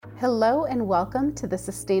Hello and welcome to the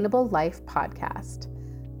Sustainable Life Podcast.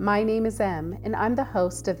 My name is Em and I'm the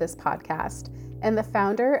host of this podcast and the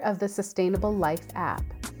founder of the Sustainable Life app,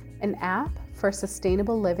 an app for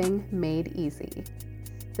sustainable living made easy.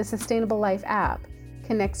 The Sustainable Life app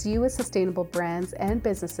connects you with sustainable brands and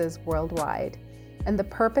businesses worldwide. And the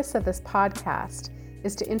purpose of this podcast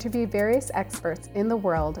is to interview various experts in the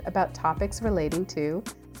world about topics relating to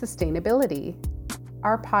sustainability.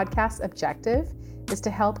 Our podcast objective is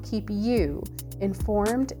to help keep you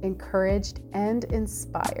informed, encouraged, and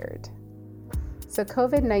inspired. So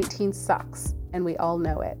COVID-19 sucks, and we all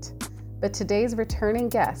know it. But today's returning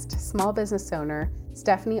guest, small business owner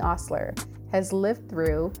Stephanie Ostler, has lived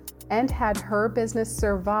through and had her business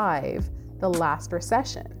survive the last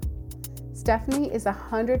recession. Stephanie is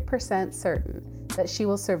 100% certain that she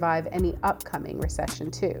will survive any upcoming recession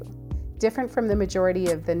too. Different from the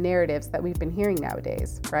majority of the narratives that we've been hearing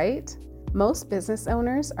nowadays, right? Most business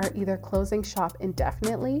owners are either closing shop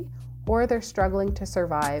indefinitely or they're struggling to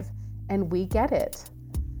survive, and we get it.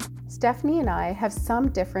 Stephanie and I have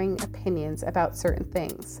some differing opinions about certain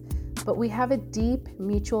things, but we have a deep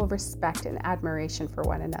mutual respect and admiration for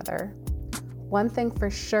one another. One thing for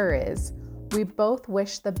sure is we both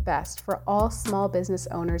wish the best for all small business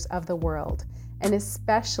owners of the world, and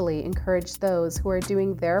especially encourage those who are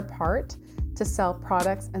doing their part to sell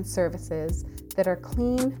products and services that are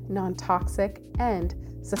clean, non-toxic, and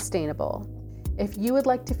sustainable. If you would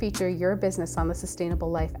like to feature your business on the Sustainable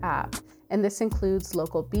Life app, and this includes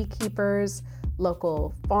local beekeepers,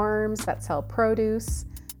 local farms that sell produce,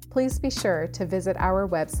 please be sure to visit our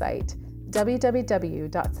website,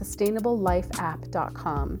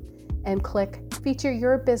 www.sustainablelifeapp.com, and click Feature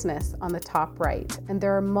Your Business on the top right. And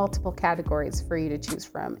there are multiple categories for you to choose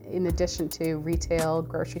from, in addition to retail,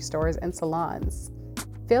 grocery stores, and salons.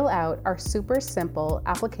 Fill out our super simple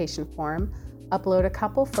application form, upload a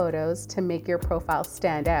couple photos to make your profile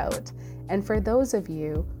stand out. And for those of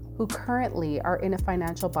you who currently are in a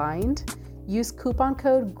financial bind, use coupon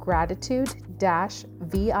code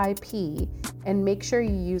gratitude-VIP and make sure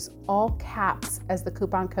you use all caps as the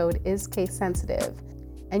coupon code is case sensitive.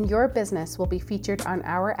 And your business will be featured on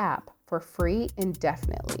our app for free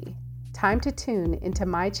indefinitely. Time to tune into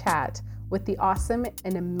my chat with the awesome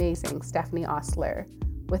and amazing Stephanie Ostler.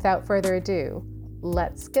 Without further ado,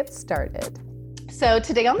 let's get started. So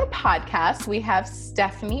today on the podcast, we have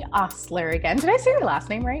Stephanie Ostler again. Did I say your last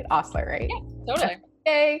name right? Ostler, right? Yeah, totally.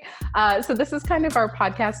 Okay. So this is kind of our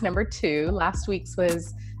podcast number 2. Last week's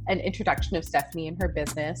was an introduction of Stephanie and her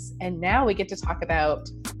business. And now we get to talk about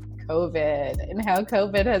COVID and how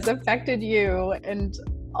COVID has affected you and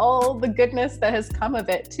all the goodness that has come of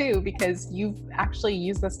it too, because you've actually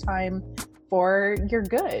used this time for your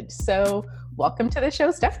good. So welcome to the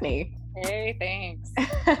show, Stephanie. Hey, thanks.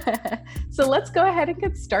 So let's go ahead and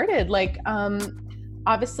get started.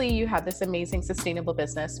 Obviously you have this amazing sustainable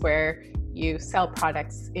business where you sell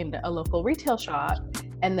products in a local retail shop.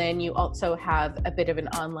 And then you also have a bit of an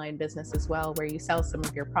online business as well, where you sell some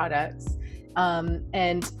of your products.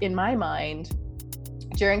 And in my mind,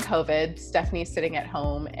 during COVID, Stephanie's sitting at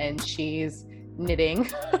home and she's knitting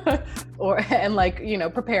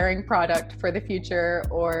preparing product for the future,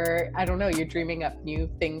 or I don't know, you're dreaming up new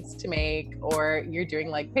things to make, or you're doing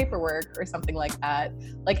like paperwork or something like that.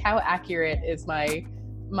 Like, how accurate is my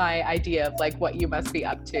idea of like what you must be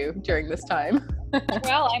up to during this time?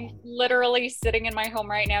 Well, I'm literally sitting in my home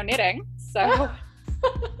right now knitting, so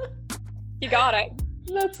you got it.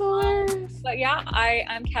 That's hilarious. But yeah,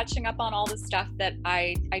 I'm catching up on all the stuff that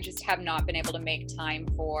I just have not been able to make time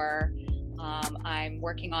for. I'm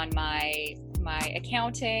working on my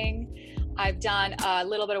accounting. I've done a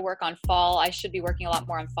little bit of work on fall. I should be working a lot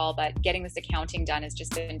more on fall, but getting this accounting done has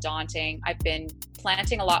just been daunting. I've been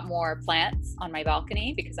planting a lot more plants on my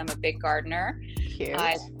balcony because I'm a big gardener. Cute.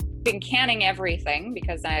 I've been canning everything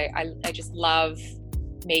because I just love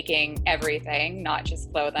making everything, not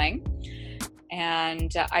just clothing.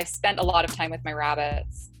 And I've spent a lot of time with my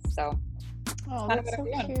rabbits. So oh, that's so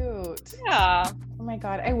cute. Yeah. Oh my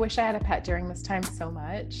God. I wish I had a pet during this time so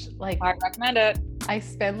much. Like, I recommend it. I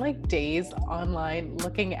spend like days online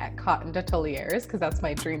looking at cotton d'Ateliers because that's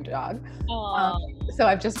my dream dog. So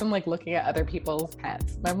I've just been like looking at other people's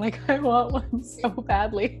pets and I'm like, I want one so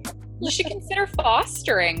badly. You should consider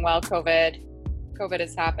fostering while COVID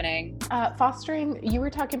is happening. Fostering, you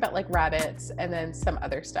were talking about like rabbits and then some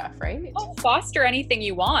other stuff, right? Oh, foster anything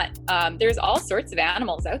you want. There's all sorts of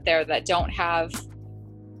animals out there that don't have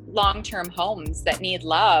long-term homes, that need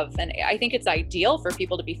love. And I think it's ideal for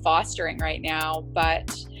people to be fostering right now,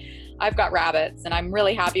 but I've got rabbits and I'm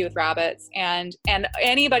really happy with rabbits, and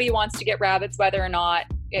anybody who wants to get rabbits, whether or not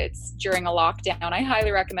it's during a lockdown, I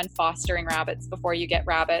highly recommend fostering rabbits before you get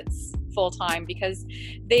rabbits full time, because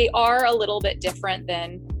they are a little bit different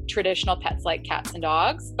than traditional pets like cats and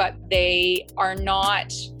dogs, but they are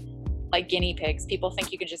not like guinea pigs. People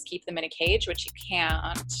think you can just keep them in a cage, which you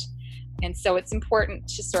can't. And so it's important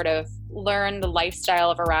to sort of learn the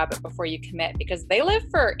lifestyle of a rabbit before you commit, because they live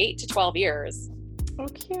for 8 to 12 years. Oh,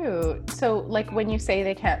 cute. So like when you say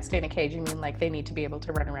they can't stay in a cage, you mean like they need to be able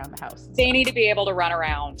to run around the house? They need to be able to run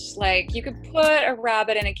around. Like you could put a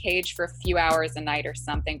rabbit in a cage for a few hours a night or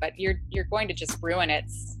something, but you're going to just ruin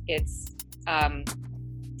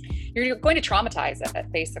you're going to traumatize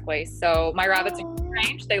it basically. So my rabbits are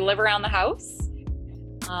strange. They live around the house.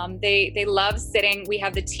 They love sitting. We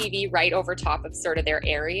have the TV right over top of sort of their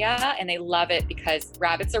area, and they love it because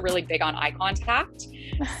rabbits are really big on eye contact.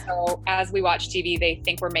 So as we watch TV, they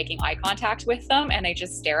think we're making eye contact with them, and they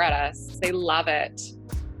just stare at us. They love it.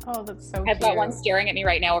 Oh, that's so cute. I've got one staring at me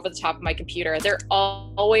right now over the top of my computer. They're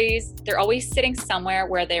always sitting somewhere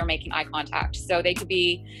where they're making eye contact. So they could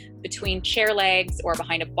be between chair legs or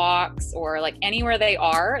behind a box or like anywhere they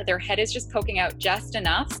are. Their head is just poking out just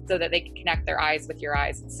enough so that they can connect their eyes with your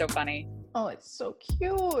eyes. It's so funny. Oh, it's so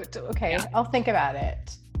cute. Okay, Yeah. I'll think about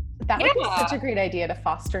it. That would be such a great idea to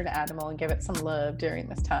foster an animal and give it some love during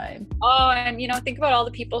this time. Oh, and think about all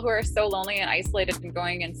the people who are so lonely and isolated and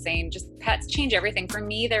going insane. Just pets change everything. For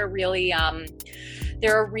me, they're really,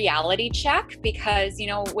 they're a reality check, because,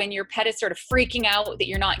 when your pet is sort of freaking out that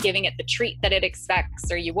you're not giving it the treat that it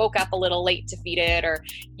expects, or you woke up a little late to feed it, or,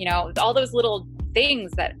 all those little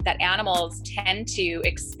things that animals tend to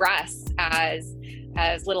express as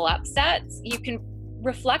little upsets, you can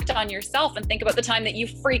reflect on yourself and think about the time that you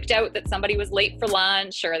freaked out that somebody was late for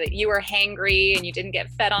lunch, or that you were hangry and you didn't get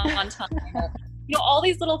fed on time. All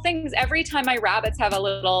these little things. Every time my rabbits have a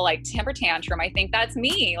little like temper tantrum, I think that's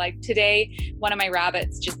me. Like today, one of my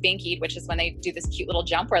rabbits just binkied, which is when they do this cute little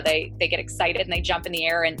jump where they get excited and they jump in the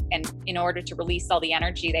air, and in order to release all the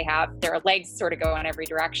energy they have, their legs sort of go in every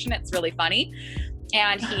direction. It's really funny.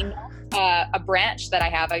 And he a branch that I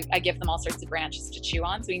have, I give them all sorts of branches to chew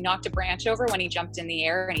on. So he knocked a branch over when he jumped in the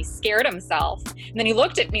air, and he scared himself. And then he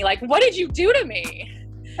looked at me like, "What did you do to me?"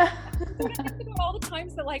 All the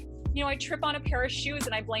times that I trip on a pair of shoes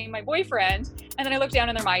and I blame my boyfriend, and then I look down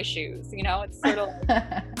and they're my shoes. It's sort of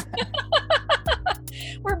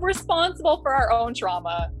we're responsible for our own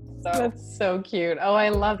trauma. So that's so cute. Oh, I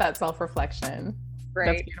love that self-reflection. Great.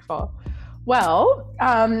 That's beautiful. Well,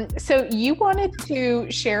 so you wanted to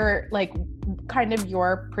share kind of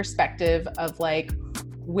your perspective of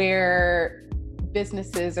where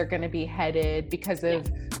businesses are going to be headed because of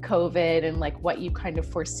COVID, and what you kind of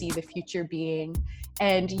foresee the future being.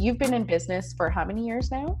 And you've been in business for how many years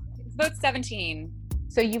now? It's about 17.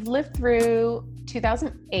 So you've lived through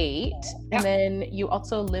 2008, and then you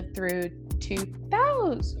also lived through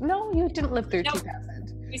 2000. No, you didn't live through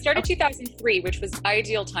 2000. We started 2003, which was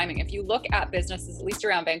ideal timing. If you look at businesses, at least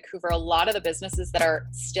around Vancouver, a lot of the businesses that are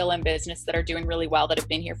still in business, that are doing really well, that have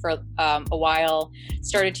been here for a while,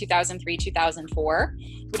 started 2003, 2004,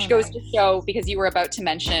 which goes to show, because you were about to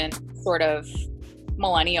mention sort of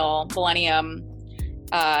millennium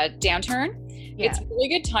downturn. Yeah. It's really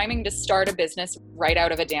good timing to start a business right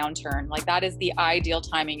out of a downturn. That is the ideal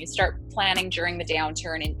timing. You start planning during the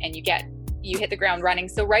downturn, and you hit the ground running.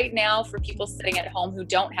 So right now, for people sitting at home who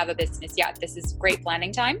don't have a business yet, this is great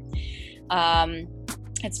planning time.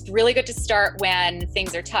 It's really good to start when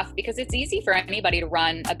things are tough, because it's easy for anybody to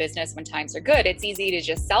run a business when times are good. It's easy to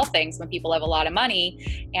just sell things when people have a lot of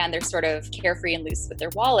money and they're sort of carefree and loose with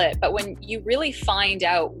their wallet. But when you really find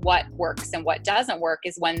out what works and what doesn't work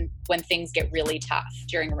is when things get really tough.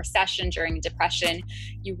 During a recession, during a depression,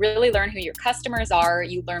 you really learn who your customers are.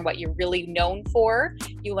 You learn what you're really known for.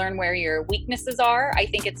 You learn where your weaknesses are. I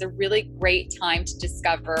think it's a really great time to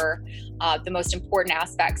discover the most important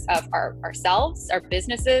aspects of ourselves, our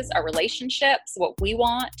businesses, our relationships, what we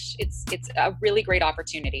want. It's a really great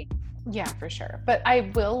opportunity. Yeah, for sure. But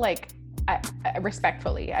I will I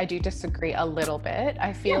respectfully, I do disagree a little bit.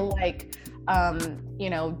 I feel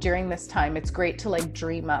during this time, it's great to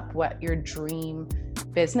dream up what your dream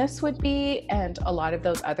business would be and a lot of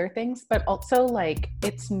those other things, but also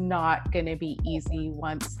it's not going to be easy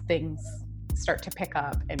once things start to pick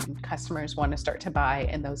up and customers want to start to buy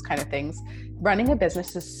and those kind of things. Running a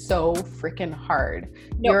business is so freaking hard.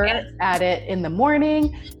 You're at it in the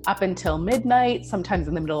morning up until midnight, sometimes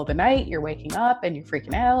in the middle of the night, you're waking up and you're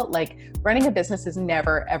freaking out. Running a business is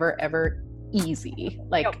never, ever, ever easy.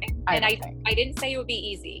 I didn't say it would be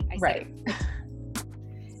easy. I said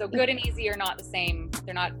so good and easy are not the same.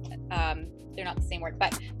 They're not the same word,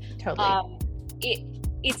 but totally.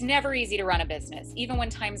 it's never easy to run a business. Even when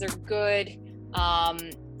times are good,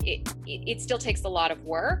 it still takes a lot of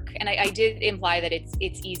work. And I did imply that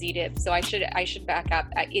it's easy to, so I should back up.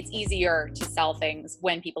 It's easier to sell things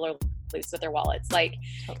when people are loose with their wallets. Like,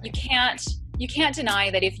 okay. You can't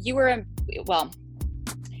deny that if you were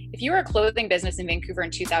a clothing business in Vancouver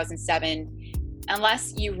in 2007,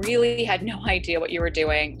 unless you really had no idea what you were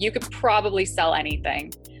doing, you could probably sell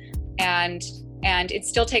anything. And it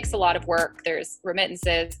still takes a lot of work. There's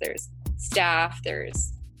remittances, there's staff,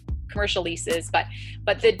 there's commercial leases, but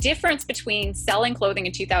the difference between selling clothing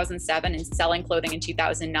in 2007 and selling clothing in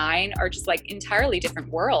 2009 are just like entirely different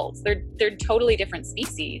worlds. They're totally different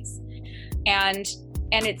species. And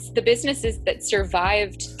it's the businesses that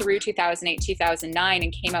survived through 2008, 2009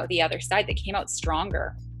 and came out the other side that came out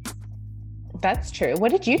stronger. That's true.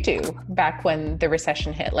 What did you do back when the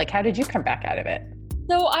recession hit? Like, how did you come back out of it?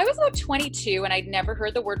 So I was about 22 and I'd never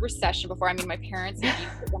heard the word recession before. I mean, my parents had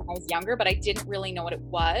used it when I was younger, but I didn't really know what it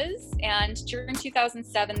was. And during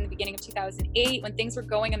 2007, the beginning of 2008, when things were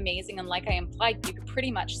going amazing, and like I implied, you could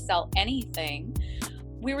pretty much sell anything,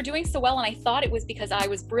 we were doing so well. And I thought it was because I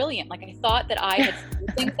was brilliant. Like, I thought that I had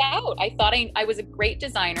figured things out. I thought I was a great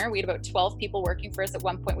designer. We had about 12 people working for us at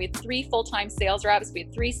one point. We had 3 full-time sales reps. We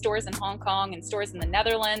had 3 stores in Hong Kong and stores in the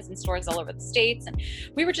Netherlands and stores all over the States. And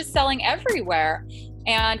we were just selling everywhere.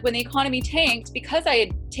 And when the economy tanked, because I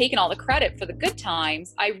had taken all the credit for the good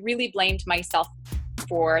times, I really blamed myself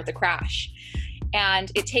for the crash.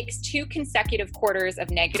 And it takes 2 consecutive quarters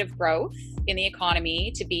of negative growth in the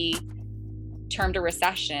economy to be termed a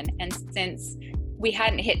recession. And since we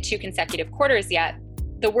hadn't hit 2 consecutive quarters yet,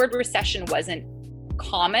 the word recession wasn't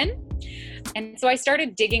common. And so I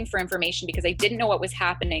started digging for information because I didn't know what was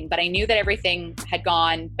happening, but I knew that everything had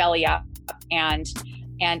gone belly up. And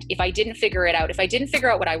if I didn't figure it out, if I didn't figure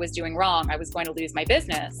out what I was doing wrong, I was going to lose my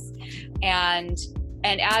business. And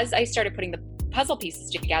as I started putting the puzzle pieces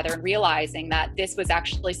together and realizing that this was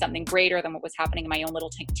actually something greater than what was happening in my own little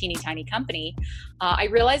teeny tiny company, I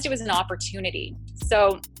realized it was an opportunity.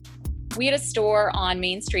 So we had a store on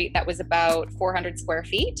Main Street that was about 400 square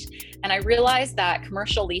feet. And I realized that a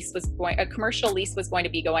commercial lease was going to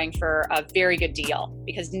be going for a very good deal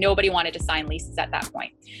because nobody wanted to sign leases at that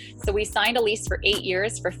point. So we signed a lease for 8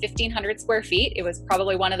 years for 1,500 square feet. It was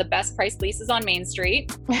probably one of the best priced leases on Main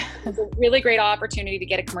Street. It was a really great opportunity to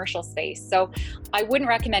get a commercial space. So I wouldn't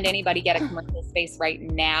recommend anybody get a commercial space right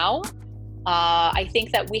now. I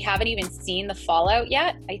think that we haven't even seen the fallout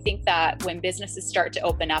yet. I think that when businesses start to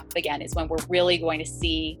open up again is when we're really going to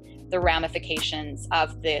see the ramifications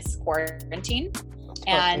of this quarantine.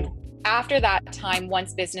 And after that time,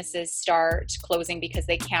 once businesses start closing because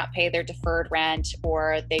they can't pay their deferred rent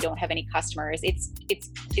or they don't have any customers, it's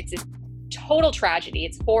a total tragedy.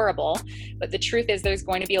 It's horrible. But the truth is there's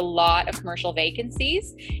going to be a lot of commercial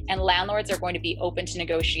vacancies and landlords are going to be open to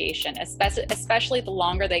negotiation, especially the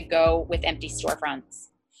longer they go with empty storefronts.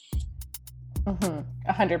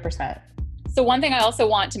 100%. So one thing I also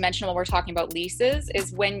want to mention while we're talking about leases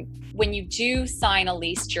is when you do sign a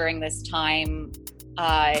lease during this time,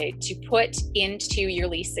 to put into your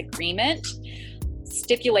lease agreement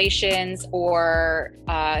stipulations or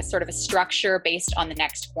sort of a structure based on the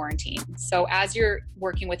next quarantine. So as you're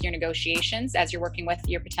working with your negotiations, as you're working with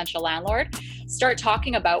your potential landlord, start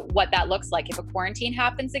talking about what that looks like if a quarantine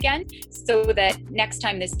happens again, so that next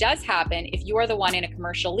time this does happen, if you are the one in a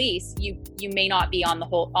commercial lease, you may not be on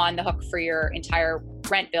the hook for your entire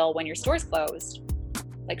rent bill when your store's closed.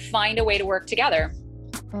 Like, find a way to work together.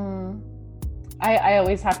 I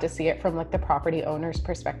always have to see it from like the property owner's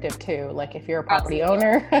perspective too. Like, if you're a property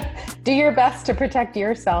owner, do your best to protect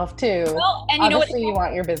yourself too. Well, and obviously you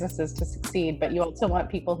want your businesses to succeed, but you also want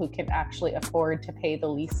people who can actually afford to pay the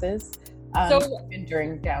leases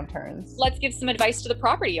during downturns. Let's give some advice to the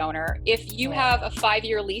property owner. If you have a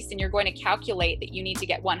 5-year lease and you're going to calculate that you need to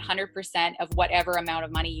get 100% of whatever amount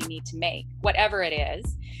of money you need to make, whatever it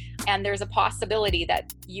is, and there's a possibility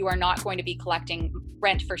that you are not going to be collecting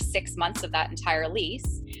rent for 6 months of that entire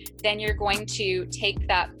lease, then you're going to take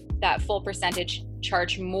that full percentage,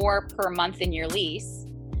 charge more per month in your lease,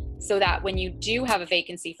 so that when you do have a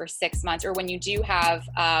vacancy for 6 months, or when you do have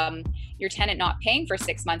your tenant not paying for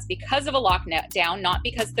 6 months because of a lockdown, not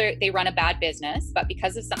because they run a bad business, but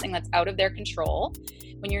because of something that's out of their control,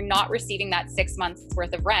 when you're not receiving that 6 months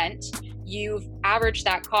worth of rent, you've averaged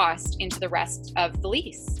that cost into the rest of the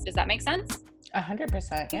lease. Does that make sense?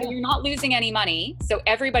 100%. Yeah. So you're not losing any money. So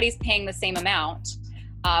everybody's paying the same amount.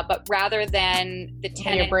 But rather than the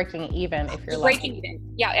tenant, you're breaking even if you're breaking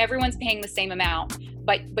even. Yeah, everyone's paying the same amount.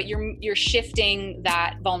 but you're shifting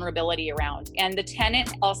that vulnerability around, and the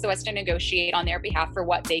tenant also has to negotiate on their behalf for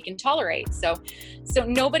what they can tolerate. So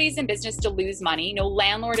nobody's in business to lose money. No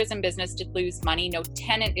landlord is in business to lose money. No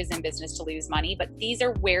tenant is in business to lose money, but these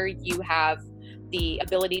are where you have the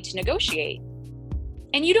ability to negotiate.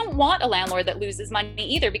 And you don't want a landlord that loses money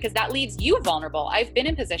either, because that leaves you vulnerable. I've been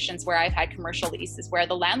in positions where I've had commercial leases where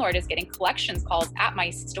the landlord is getting collections calls at my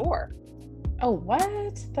store. Oh, what?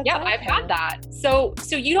 That's yeah, awful. I've had that. So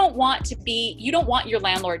you don't want your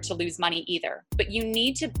landlord to lose money either, but you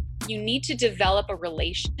need to develop a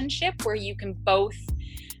relationship where you can both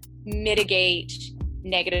mitigate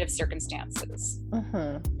negative circumstances.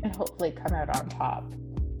 Mm-hmm. And hopefully come out on top.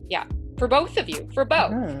 Yeah, for both of you, for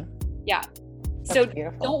both. Mm-hmm. Yeah. That's so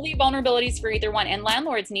beautiful. Don't leave vulnerabilities for either one. And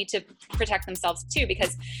landlords need to protect themselves too,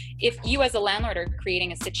 because if you as a landlord are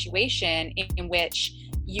creating a situation in which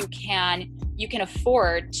you can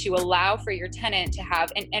afford to allow for your tenant to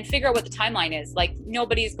have and figure out what the timeline is. Like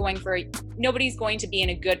nobody's going to be in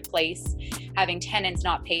a good place having tenants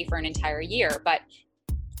not pay for an entire year. But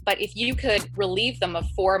if you could relieve them of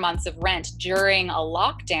 4 months of rent during a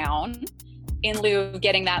lockdown in lieu of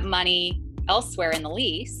getting that money elsewhere in the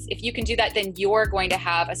lease, if you can do that, then you're going to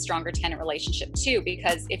have a stronger tenant relationship too.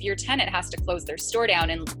 Because if your tenant has to close their store down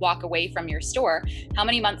and walk away from your store, how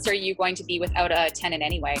many months are you going to be without a tenant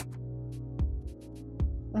anyway?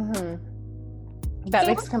 Mm-hmm. That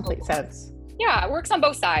makes complete sense. Yeah, it works on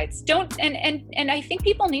both sides. And I think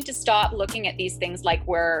people need to stop looking at these things like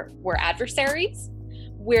we're adversaries.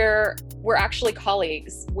 We're actually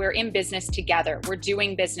colleagues. We're in business together. We're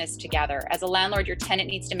doing business together. As a landlord, your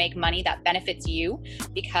tenant needs to make money that benefits you,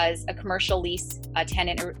 because a commercial lease, a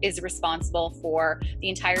tenant is responsible for the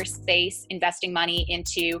entire space, investing money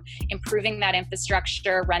into improving that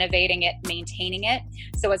infrastructure, renovating it, maintaining it.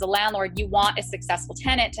 So as a landlord, you want a successful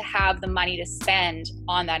tenant to have the money to spend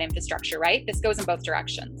on that infrastructure, right? This goes in both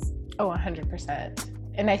directions. Oh, 100%.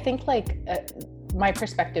 And I think my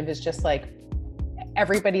perspective is just like,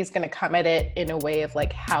 everybody's going to come at it in a way of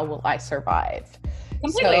like, how will I survive?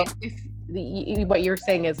 Completely. So what you're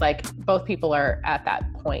saying is like, both people are at that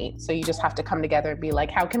point. So you just have to come together and be like,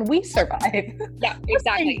 how can we survive? Yeah,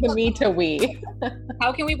 exactly. The me to we.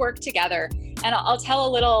 How can we work together? And I'll tell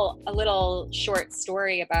a little short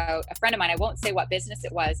story about a friend of mine. I won't say what business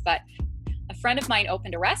it was, but a friend of mine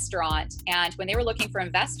opened a restaurant, and when they were looking for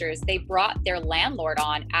investors, they brought their landlord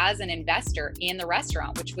on as an investor in the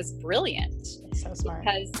restaurant, which was brilliant. So smart.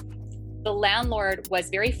 Because the landlord was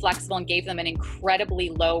very flexible and gave them an incredibly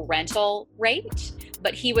low rental rate,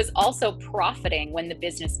 but he was also profiting when the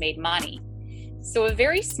business made money. So a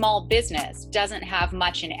very small business doesn't have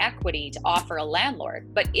much in equity to offer a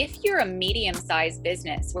landlord. But if you're a medium-sized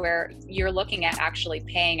business where you're looking at actually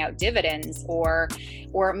paying out dividends, or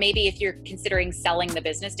maybe if you're considering selling the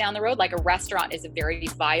business down the road, like a restaurant is a very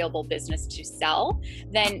viable business to sell,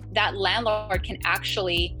 then that landlord can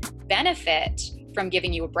actually benefit from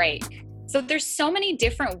giving you a break. So there's so many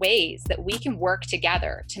different ways that we can work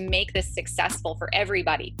together to make this successful for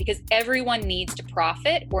everybody, because everyone needs to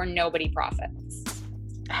profit or nobody profits.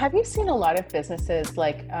 Have you seen a lot of businesses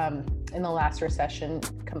like in the last recession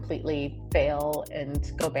completely fail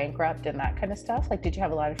and go bankrupt and that kind of stuff? Like, did you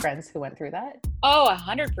have a lot of friends who went through that? Oh,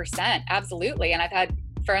 100%. Absolutely. And I've had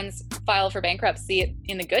friends file for bankruptcy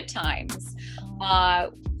in the good times.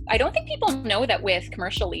 I don't think people know that with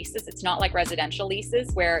commercial leases, it's not like residential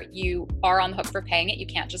leases where you are on the hook for paying it. You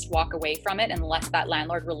can't just walk away from it unless that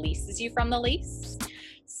landlord releases you from the lease.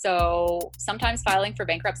 So sometimes filing for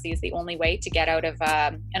bankruptcy is the only way to get out of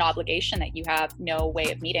an obligation that you have no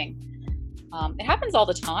way of meeting. It happens all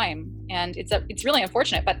the time, and it's really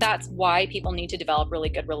unfortunate, but that's why people need to develop really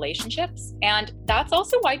good relationships. And that's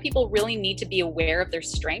also why people really need to be aware of their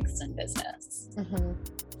strengths in business. Mm-hmm.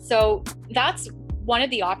 So that's one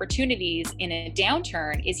of the opportunities in a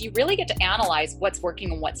downturn, is you really get to analyze what's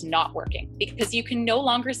working and what's not working, because you can no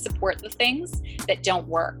longer support the things that don't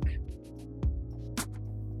work.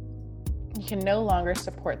 You can no longer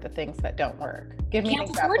support the things that don't work. Give me an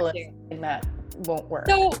example of something that won't work.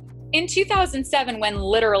 So in 2007, when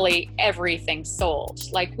literally everything sold,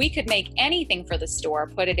 like we could make anything for the store,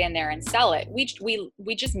 put it in there and sell it. We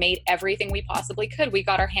just made everything we possibly could. We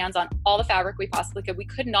got our hands on all the fabric we possibly could. We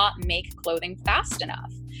could not make clothing fast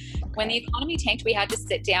enough. Okay. When the economy tanked, we had to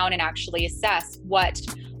sit down and actually assess what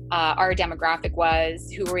our demographic was,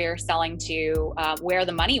 who we were selling to, where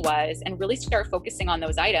the money was, and really start focusing on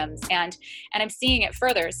those items. And I'm seeing it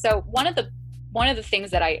further. So one of the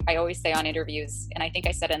things that I always say on interviews, and I think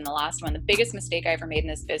I said it in the last one, the biggest mistake I ever made in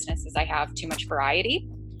this business is I have too much variety.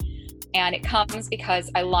 And it comes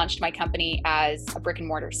because I launched my company as a brick and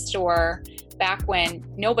mortar store back when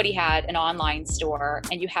nobody had an online store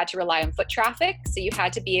and you had to rely on foot traffic. So you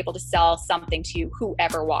had to be able to sell something to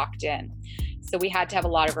whoever walked in. So we had to have a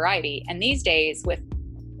lot of variety. And these days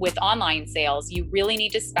with online sales, you really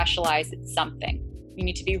need to specialize in something. You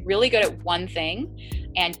need to be really good at one thing,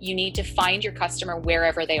 and you need to find your customer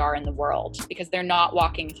wherever they are in the world, because they're not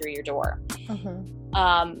walking through your door.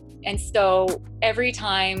 And so every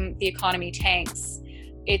time the economy tanks,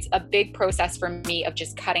 it's a big process for me of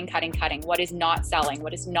just cutting. What is not selling?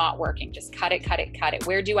 What is not working? Just cut it.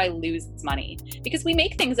 Where do I lose money? Because we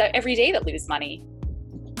make things every day that lose money.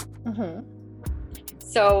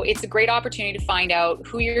 So it's a great opportunity to find out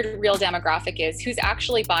who your real demographic is, who's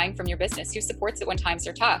actually buying from your business, who supports it when times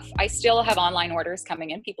are tough. I still have online orders coming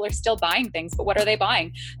in. People are still buying things, but what are they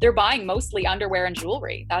buying? They're buying mostly underwear and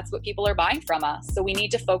jewelry. That's what people are buying from us. So we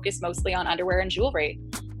need to focus mostly on underwear and jewelry.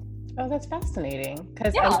 Oh, that's fascinating,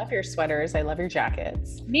 because I love your sweaters. I love your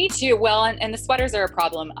jackets. Me too. Well, and the sweaters are a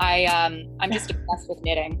problem. I'm just obsessed with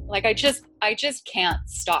knitting. Like I just can't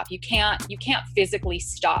stop. You can't physically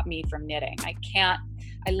stop me from knitting.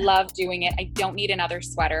 I love doing it. I don't need another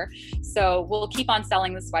sweater. So we'll keep on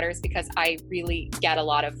selling the sweaters because I really get a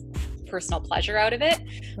lot of personal pleasure out of it.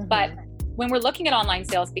 But when we're looking at online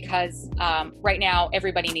sales, because right now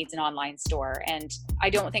everybody needs an online store, and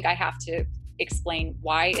I don't think I have to explain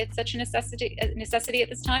why it's such a necessity at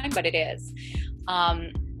this time, but it is.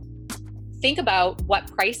 Think about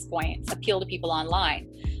what price points appeal to people online.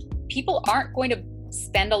 People aren't going to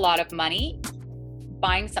spend a lot of money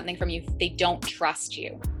buying something from you if they don't trust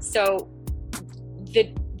you. So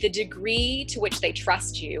the degree to which they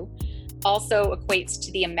trust you also equates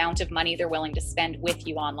to the amount of money they're willing to spend with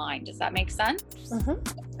you online. Does that make sense?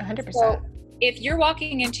 100%. So if you're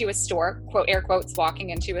walking into a store, quote, air quotes, walking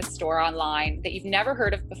into a store online that you've never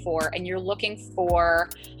heard of before, and you're looking for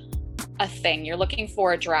a thing, you're looking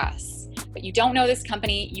for a dress, but you don't know this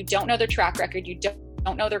company, you don't know their track record, you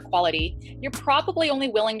don't know their quality, you're probably only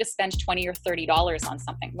willing to spend $20 or $30 on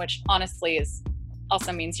something, which honestly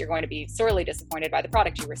also means you're going to be sorely disappointed by the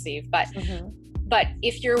product you receive. But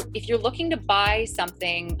if you're looking to buy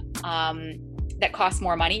something that costs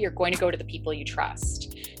more money, you're going to go to the people you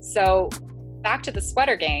trust. So back to the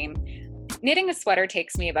sweater game, knitting a sweater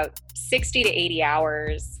takes me about 60 to 80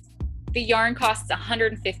 hours. The yarn costs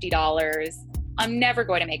 $150. I'm never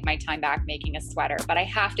going to make my time back making a sweater, but I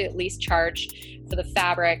have to at least charge for the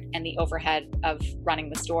fabric and the overhead of running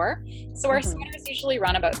the store. So our sweaters usually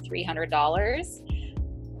run about $300.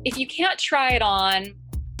 If you can't try it on,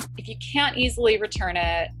 if you can't easily return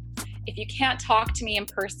it, if you can't talk to me in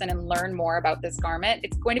person and learn more about this garment,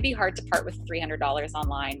 it's going to be hard to part with $300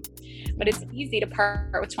 online. But it's easy to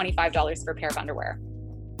part with $25 for a pair of underwear.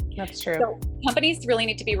 That's true. So companies really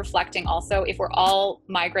need to be reflecting also, if we're all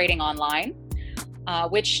migrating online,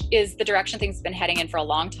 which is the direction things have been heading in for a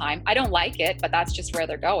long time. I don't like it, but that's just where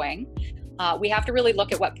they're going. We have to really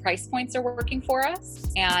look at what price points are working for us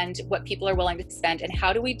and what people are willing to spend, and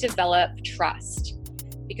how do we develop trust?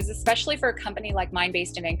 Because especially for a company like mine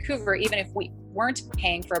based in Vancouver, even if we weren't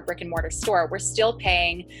paying for a brick and mortar store, we're still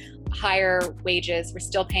paying higher wages, we're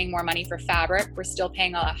still paying more money for fabric, we're still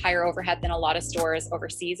paying a higher overhead than a lot of stores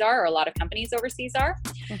overseas are, or a lot of companies overseas are.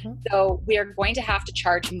 So we are going to have to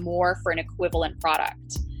charge more for an equivalent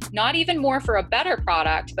product. Not even more for a better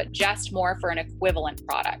product, but just more for an equivalent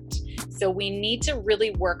product. So we need to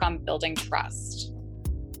really work on building trust.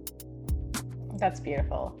 That's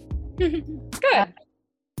beautiful. Good.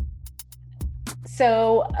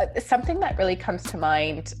 So something that really comes to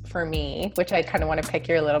mind for me, which I kind of want to pick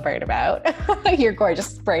your little brain about, your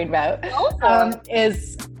gorgeous brain about,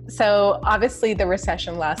 is, so obviously the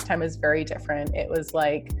recession last time was very different. It was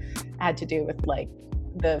like, had to do with like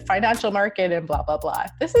the financial market and blah, blah, blah.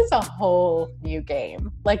 This is a whole new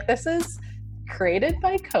game. Like this is created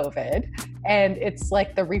by COVID, and it's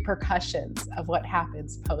like the repercussions of what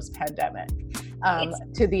happens post-pandemic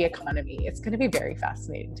to the economy. It's going to be very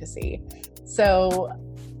fascinating to see. So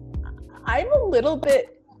I'm a little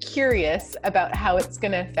bit curious about how it's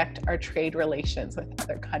going to affect our trade relations with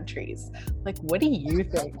other countries. Like, what do you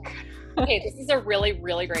think? Okay, this is a really,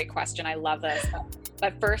 really great question. I love this.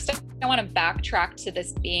 But first, I want to backtrack to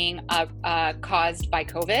this being caused by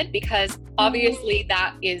COVID, because obviously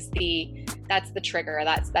that's the trigger.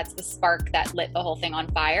 That's the spark that lit the whole thing on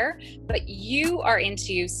fire. But you are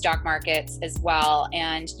into stock markets as well.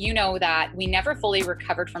 And you know that we never fully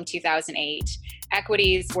recovered from 2008.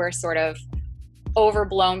 Equities were sort of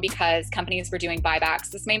overblown because companies were doing buybacks.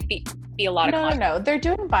 This may be a lot of No, they're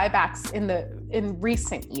doing buybacks in in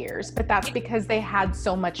recent years, but that's because they had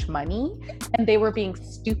so much money and they were being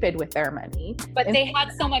stupid with their money. But they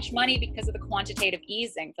had so much money because of the quantitative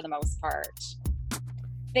easing for the most part.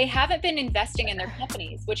 They haven't been investing in their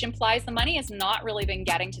companies, which implies the money has not really been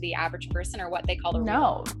getting to the average person or what they call the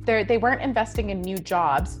No, they weren't investing in new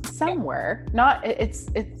jobs. Some were not. It's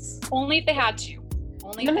only if they had to.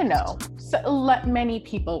 No. So many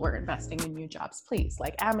people were investing in new jobs, please,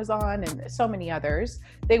 like Amazon and so many others.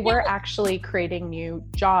 They were actually creating new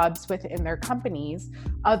jobs within their companies.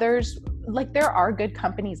 Others, like there are good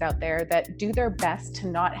companies out there that do their best to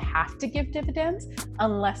not have to give dividends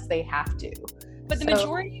unless they have to. But the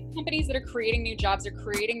majority of companies that are creating new jobs are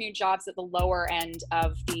creating new jobs at the lower end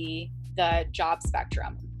of the job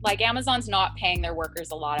spectrum. Like Amazon's not paying their workers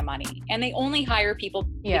a lot of money, and they only hire people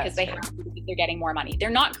because they have to, because they're getting more money. They're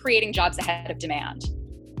not creating jobs ahead of demand.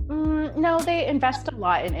 No, they invest a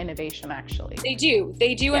lot in innovation, actually. They do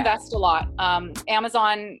invest a lot.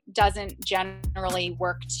 Amazon doesn't generally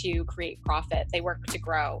work to create profit. They work to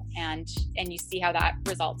grow, and you see how that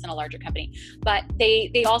results in a larger company. But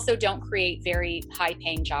they also don't create very high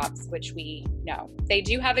paying jobs, which we know. They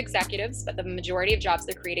do have executives, but the majority of jobs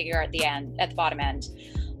they're creating are at the bottom end.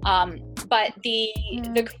 But the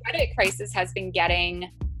credit crisis has been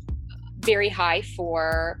getting very high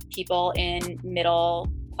for people in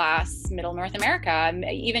middle North America,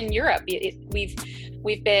 even Europe.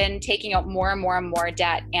 We've been taking out more and more and more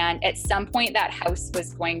debt, and at some point that house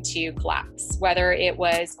was going to collapse, whether it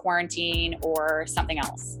was quarantine or something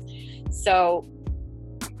else. So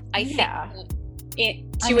I think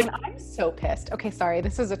I'm so pissed. Okay, sorry,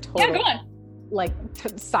 this is a total go on.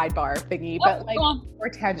 Sidebar thingy, but or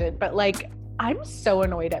tangent, but I'm so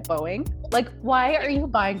annoyed at Boeing. Like, why are you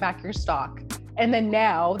buying back your stock? And then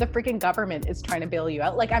now the freaking government is trying to bail you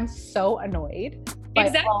out. Like, I'm so annoyed by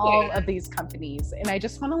all of these companies, and I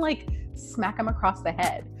just want to smack them across the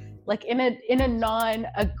head, in a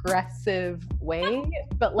non-aggressive way,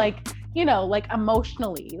 but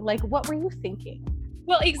emotionally. What were you thinking?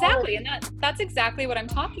 Well, exactly, and that's exactly what I'm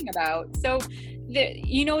talking about. So,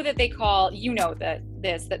 that they call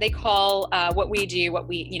what we do,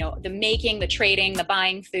 the making, the trading, the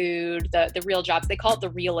buying food, the real jobs, they call it the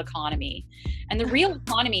real economy. And the real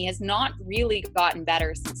economy has not really gotten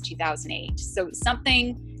better since 2008. So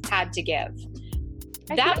something had to give.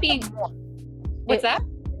 What's that?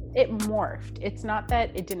 It morphed. It's not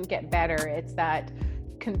that it didn't get better. It's that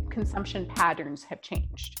consumption patterns have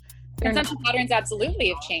changed. Consumption patterns absolutely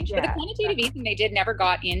have changed. But the quantitative easing they did never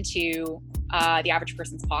got into the average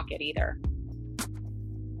person's pocket either.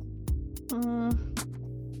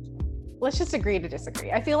 Let's just agree to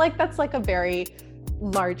disagree. I feel like that's a very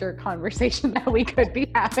larger conversation that we could be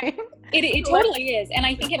having. It totally is. And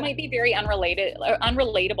I think it might be very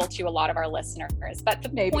unrelatable to a lot of our listeners. But the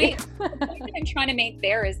point that I'm trying to make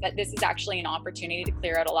there is that this is actually an opportunity to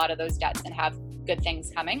clear out a lot of those debts and have good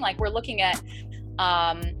things coming. We're looking at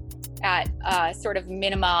sort of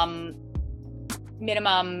minimum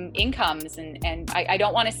incomes, and I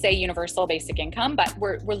don't want to say universal basic income, but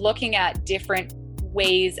we're looking at different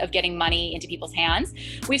ways of getting money into people's hands.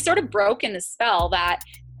 We've sort of broken the spell that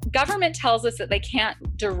government tells us that they can't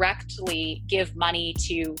directly give money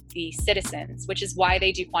to the citizens, which is why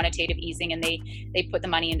they do quantitative easing and they put the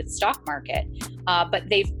money into the stock market. But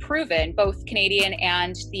they've proven, both Canadian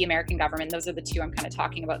and the American government, those are the two I'm kind of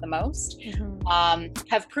talking about the most,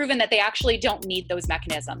 have proven that they actually don't need those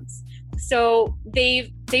mechanisms. So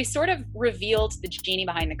they've sort of revealed the genie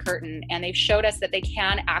behind the curtain, and they've showed us that they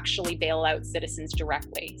can actually bail out citizens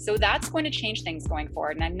directly. So that's going to change things going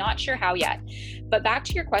forward, and I'm not sure how yet. But back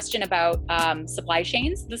to your question about supply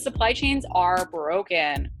chains, the supply chains are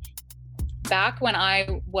broken. Back when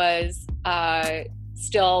I was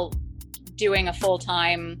still doing a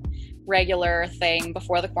full-time regular thing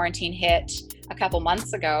before the quarantine hit a couple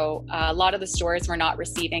months ago, a lot of the stores were not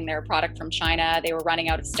receiving their product from China. They were running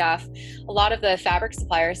out of stuff. A lot of the fabric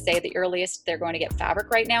suppliers say the earliest they're going to get fabric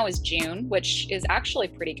right now is June, which is actually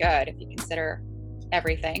pretty good if you consider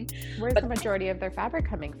everything. Where's the majority of their fabric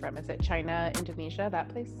coming from? Is it China, Indonesia, that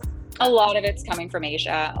place? A lot of it's coming from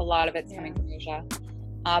Asia.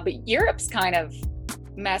 But Europe's kind of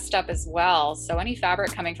messed up as well. So any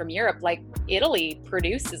fabric coming from Europe, like Italy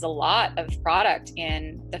produces a lot of product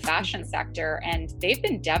in the fashion sector, and they've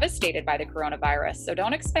been devastated by the coronavirus. So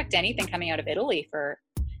don't expect anything coming out of Italy for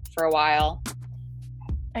a while.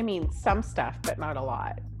 I mean, some stuff, but not a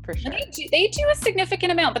lot, for sure. They do a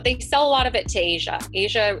significant amount, but they sell a lot of it to Asia.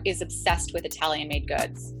 Asia is obsessed with Italian-made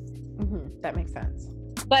goods. That makes sense.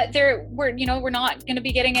 But we're not going to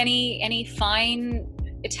be getting any fine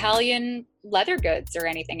Italian leather goods or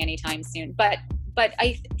anything anytime soon. But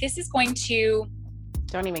this is going to,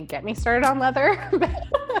 don't even get me started on leather.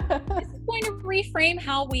 this is going to reframe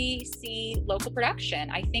how we see local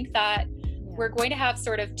production. I think that we're going to have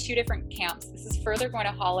sort of two different camps. This is further going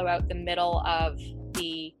to hollow out the middle of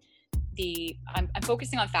I'm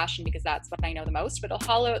focusing on fashion because that's what I know the most, but it'll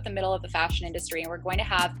hollow out the middle of the fashion industry, and we're going to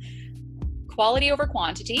have quality over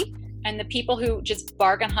quantity, and the people who just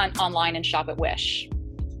bargain hunt online and shop at Wish.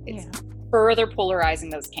 It's further polarizing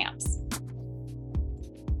those camps.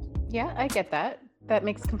 Yeah, I get that. That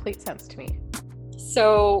makes complete sense to me.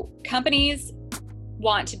 So companies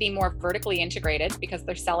want to be more vertically integrated because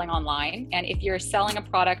they're selling online. And if you're selling a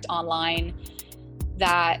product online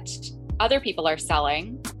that other people are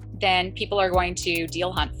selling, then people are going to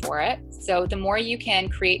deal hunt for it. So the more you can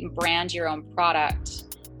create and brand your own product,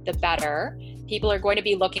 the better. People are going to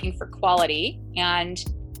be looking for quality. And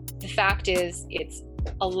the fact is, it's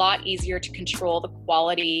a lot easier to control the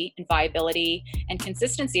quality and viability and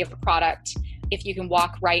consistency of a product if you can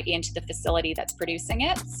walk right into the facility that's producing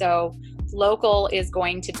it. So local is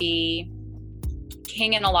going to be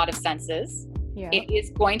king in a lot of senses. Yeah. It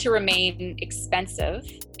is going to remain expensive,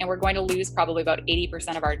 and we're going to lose probably about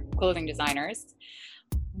 80% of our clothing designers.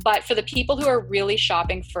 But for the people who are really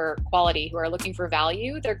shopping for quality, who are looking for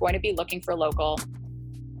value, they're going to be looking for local.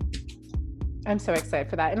 I'm so excited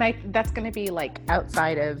for that. And that's going to be like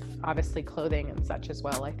outside of obviously clothing and such as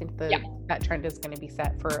well. I think that trend is going to be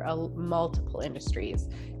set for multiple industries.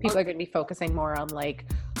 People are going to be focusing more on like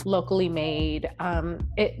locally made,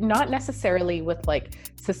 it not necessarily with like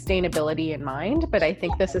sustainability in mind, but I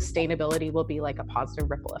think the sustainability will be like a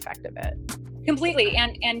positive ripple effect of it. Completely.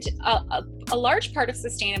 And a large part of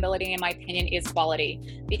sustainability, in my opinion, is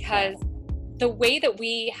quality, because the way that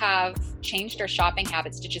we have changed our shopping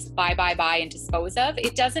habits to just buy and dispose of,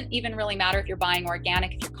 it doesn't even really matter if you're buying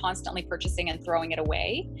organic, if you're constantly purchasing and throwing it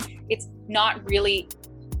away. It's not really,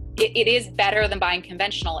 it is better than buying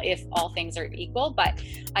conventional if all things are equal, but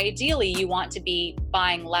ideally you want to be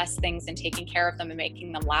buying less things and taking care of them and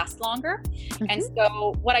making them last longer. Mm-hmm. And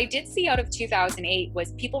so what I did see out of 2008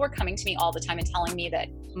 was people were coming to me all the time and telling me that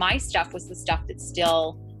my stuff was the stuff that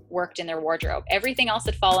still worked in their wardrobe. Everything else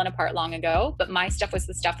had fallen apart long ago, but my stuff was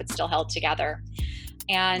the stuff that still held together.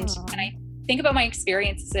 And when I think about my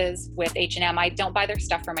experiences with H&M, I don't buy their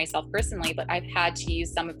stuff for myself personally, but I've had to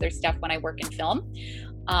use some of their stuff when I work in film.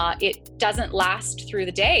 It doesn't last through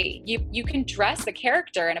the day. You can dress a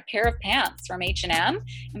character in a pair of pants from H&M,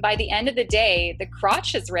 and by the end of the day, the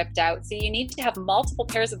crotch is ripped out. So you need to have multiple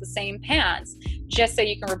pairs of the same pants just so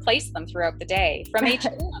you can replace them throughout the day from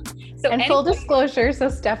H&M. So and full disclosure, so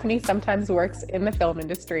Stephanie sometimes works in the film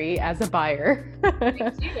industry as a buyer. Me too,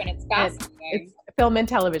 and it's fascinating. It's film and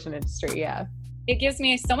television industry, yeah. It gives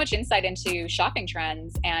me so much insight into shopping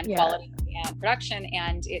trends and quality and production,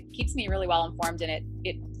 and it keeps me really well informed, and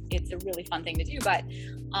it's a really fun thing to do. But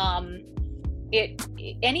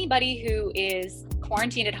anybody who is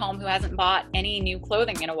quarantined at home who hasn't bought any new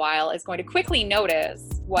clothing in a while is going to quickly notice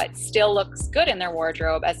what still looks good in their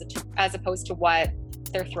wardrobe as opposed to what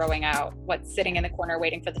they're throwing out, what's sitting in the corner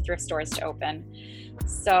waiting for the thrift stores to open.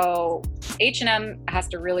 So H&M has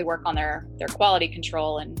to really work on their quality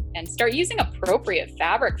control and start using appropriate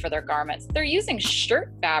fabric for their garments. They're using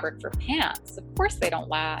shirt fabric for pants. Of course they don't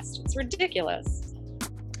last. It's ridiculous.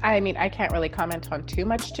 I mean, I can't really comment on too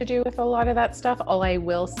much to do with a lot of that stuff. All I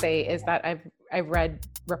will say is that I've read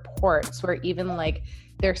reports where even like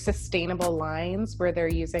their sustainable lines where they're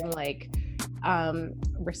using like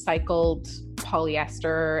recycled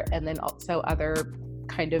polyester and then also other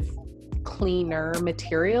kind of cleaner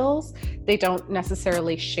materials, they don't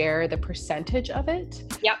necessarily share the percentage of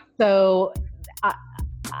it. Yep. So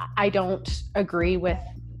I don't agree with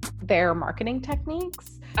their marketing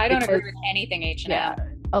techniques. I don't agree with anything H&M. Yeah,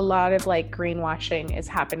 a lot of like greenwashing is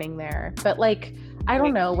happening there. But like, I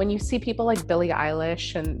don't know, when you see people like Billie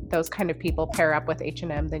Eilish and those kind of people pair up with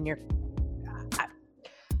H&M, then you're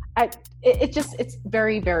it's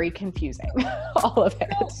very, very confusing, all of it.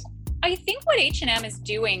 So, I think what H&M is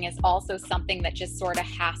doing is also something that just sort of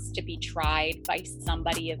has to be tried by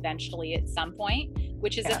somebody eventually at some point,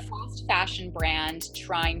 which is a fast fashion brand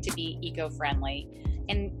trying to be eco-friendly,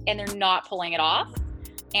 and they're not pulling it off.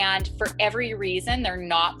 And for every reason they're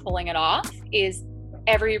not pulling it off is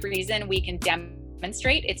every reason we can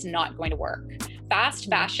demonstrate it's not going to work. Fast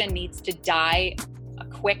fashion needs to die a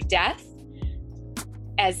quick death.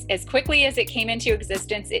 As quickly as it came into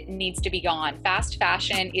existence, it needs to be gone. Fast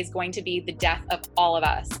fashion is going to be the death of all of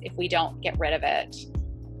us if we don't get rid of it.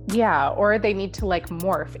 Yeah, or they need to like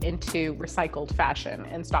morph into recycled fashion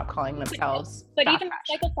and stop calling themselves But even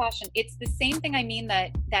fashion. recycled fashion, it's the same thing. I mean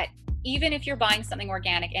that even if you're buying something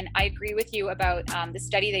organic, and I agree with you about the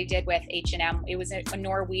study they did with H&M. It was a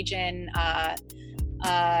Norwegian,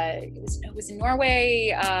 it was in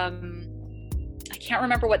Norway. I can't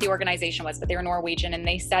remember what the organization was, but they were Norwegian, and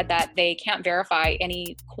they said that they can't verify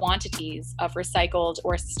any quantities of recycled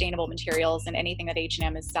or sustainable materials in anything that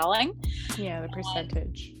H&M is selling. Yeah, the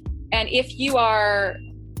percentage. And if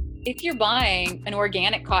you're buying an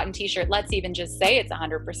organic cotton t-shirt, let's even just say it's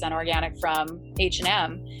 100% organic from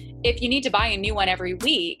H&M, if you need to buy a new one every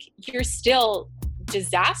week, you're still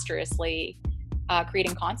disastrously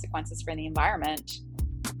creating consequences for the environment.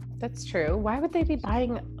 That's true. Why would they be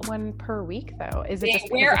buying one per week though? Is it They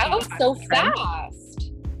just wear out so trend?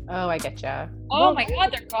 fast. Oh, I get ya. Oh my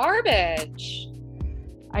God, they're garbage.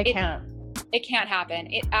 It can't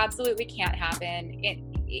happen. It absolutely can't happen.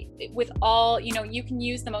 With all, you can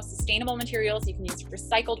use the most sustainable materials, you can use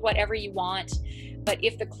recycled whatever you want, but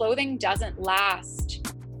if the clothing doesn't last,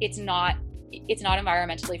 it's not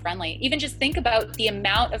environmentally friendly. Even just think about the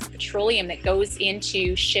amount of petroleum that goes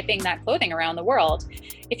into shipping that clothing around the world.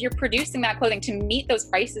 If you're producing that clothing to meet those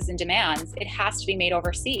prices and demands, it has to be made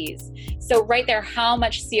overseas. So right there, how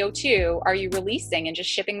much CO2 are you releasing in just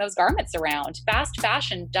shipping those garments around? Fast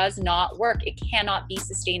fashion does not work. It cannot be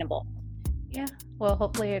sustainable. Yeah, well,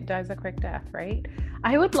 hopefully it dies a quick death, right?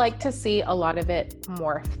 I would like to see a lot of it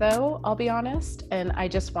morph though, I'll be honest. And I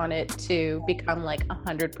just want it to become like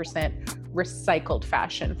 100% recycled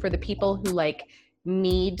fashion for the people who like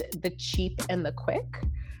need the cheap and the quick.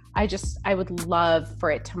 I would love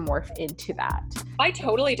for it to morph into that. I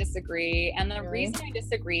totally disagree. And the reason I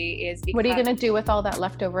disagree is because— What are you going to do with all that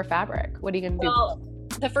leftover fabric? What are you going to do?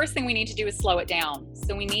 The first thing we need to do is slow it down.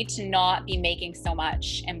 So we need to not be making so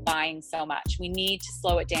much and buying so much. We need to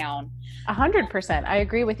slow it down. 100%. I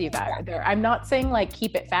agree with you there. I'm not saying like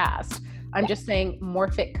keep it fast. I'm just saying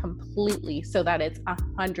morph it completely so that it's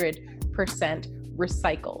 100%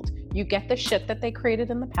 recycled. You get the shit that they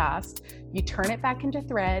created in the past, you turn it back into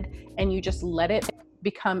thread, and you just let it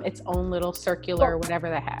become its own little circular, whatever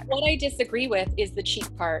the heck. What I disagree with is the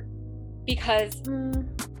cheap part, because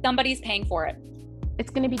somebody's paying for it. It's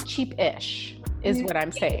going to be cheap-ish is what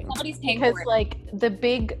I'm saying. Somebody's paying because for it. Like the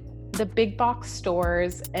big box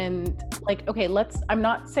stores and like, okay, I'm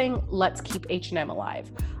not saying let's keep H&M alive.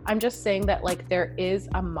 I'm just saying that like there is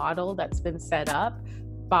a model that's been set up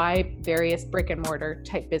by various brick and mortar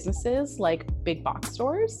type businesses like big box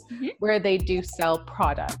stores where they do sell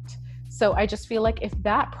product. So I just feel like if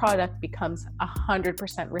that product becomes 100%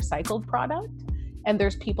 recycled product, and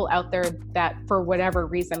there's people out there that for whatever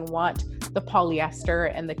reason want the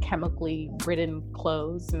polyester and the chemically ridden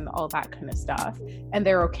clothes and all that kind of stuff, and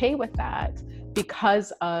they're okay with that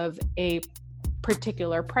because of a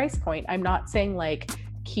particular price point. I'm not saying like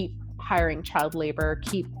keep hiring child labor,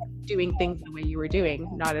 keep doing things the way you were doing,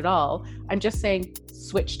 not at all. I'm just saying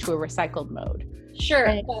switch to a recycled mode. Sure.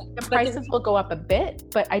 But the prices will go up a bit,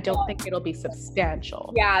 but I don't think it'll be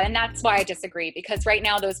substantial. Yeah, and that's why I disagree, because right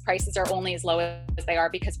now those prices are only as low as they are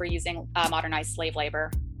because we're using modernized slave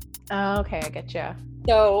labor. Oh, okay, I get you.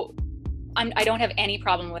 So I don't have any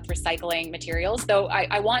problem with recycling materials, though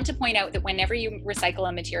I want to point out that whenever you recycle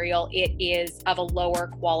a material, it is of a lower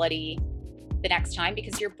quality the next time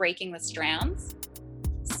because you're breaking the strands.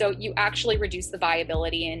 So you actually reduce the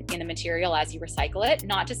viability in the material as you recycle it.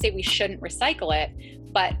 Not to say we shouldn't recycle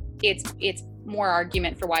it, but it's more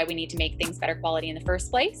argument for why we need to make things better quality in the first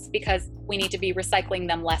place, because we need to be recycling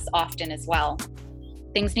them less often as well.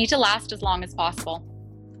 Things need to last as long as possible.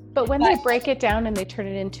 But when they break it down and they turn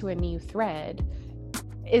it into a new thread,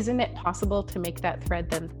 isn't it possible to make that thread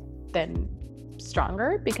then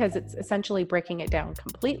stronger? Because it's essentially breaking it down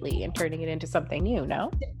completely and turning it into something new,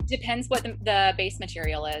 no? Depends what the base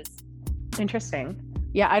material is. Interesting.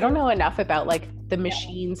 Yeah, I don't know enough about like the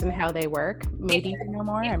machines and how they work. Maybe you know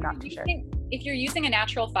more, I'm not too sure. If you're using a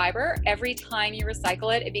natural fiber, every time you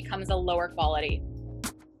recycle it, it becomes a lower quality.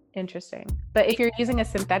 Interesting. But if you're using a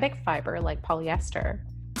synthetic fiber like polyester,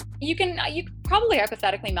 you probably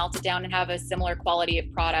hypothetically melt it down and have a similar quality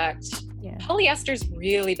of product. Yeah. Polyester is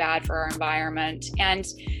really bad for our environment and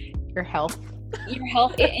your health.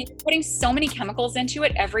 And putting so many chemicals into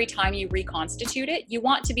it every time you reconstitute it. You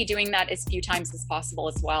want to be doing that as few times as possible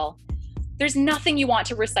as well. There's nothing you want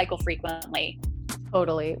to recycle frequently.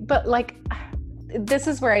 Totally. But like, this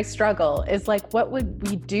is where I struggle, is like, what would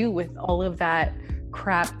we do with all of that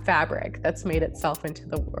crap fabric that's made itself into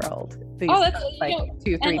the world these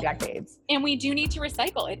 2-3 decades? And we do need to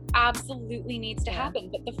recycle. It absolutely needs to happen.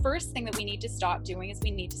 But the first thing that we need to stop doing is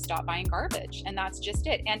we need to stop buying garbage, and that's just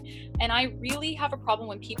it. And I really have a problem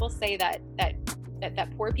when people say that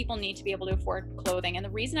that poor people need to be able to afford clothing. And the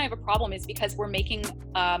reason I have a problem is because we're making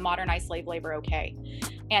modernized slave labor okay.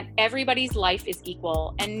 And everybody's life is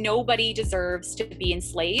equal, and nobody deserves to be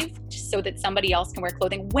enslaved so that somebody else can wear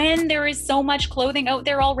clothing when there is so much clothing out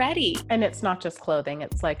there already. And it's not just clothing.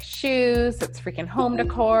 It's like shoes, it's freaking home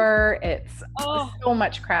decor. It's so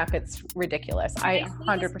much crap. It's ridiculous. I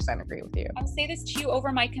 100% agree with you. I'll say this to you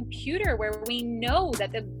over my computer, where we know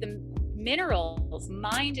that the minerals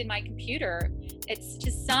mined in my computer, it's to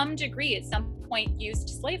some degree at some point used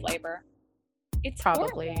slave labor. It's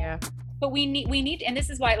probably horrible. Yeah. But we need, and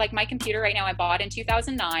this is why, like, my computer right now, I bought in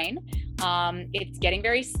 2009. It's getting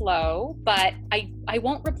very slow, but I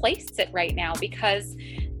won't replace it right now, because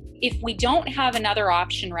if we don't have another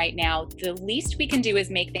option right now, the least we can do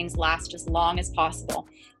is make things last as long as possible.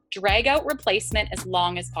 Drag out replacement as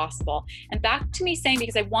long as possible. And back to me saying,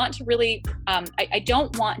 because I want to really, I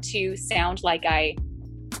don't want to sound like I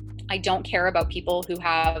don't care about people who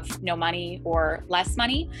have no money or less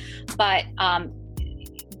money, but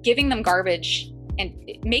giving them garbage and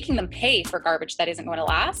making them pay for garbage that isn't going to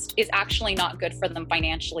last is actually not good for them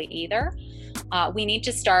financially either. We need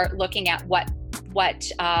to start looking at what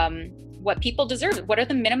people deserve. What are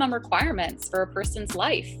the minimum requirements for a person's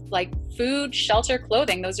life? Like food, shelter,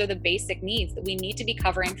 clothing. Those are the basic needs that we need to be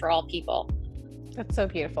covering for all people. That's so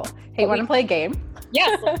beautiful. Hey, want to play a game?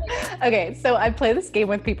 Yes. Okay, so I play this game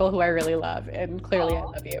with people who I really love, and clearly I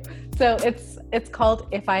love you. So it's called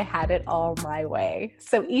If I Had It All My Way.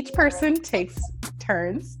 So each person takes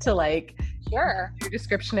turns to Sure. do a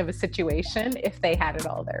description of a situation if they had it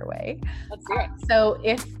all their way. Let's do it. So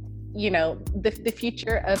if the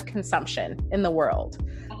future of consumption in the world,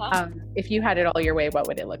 if you had it all your way, what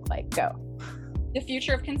would it look like? Go. The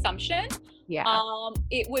future of consumption? Yeah.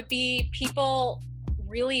 It would be people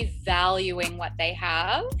really valuing what they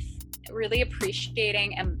have, really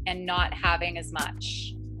appreciating and not having as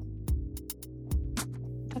much.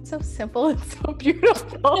 That's so simple and so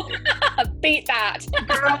beautiful. Beat that.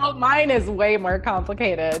 Girl, mine is way more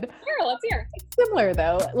complicated. Sure, let's hear. It's similar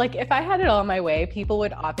though. Like if I had it all my way, people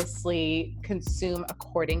would obviously consume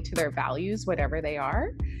according to their values, whatever they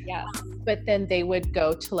are. Yes. But then they would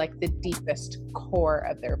go to like the deepest core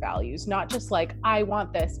of their values, not just like, I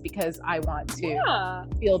want this because I want to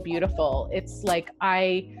feel beautiful. It's like,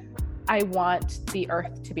 I want the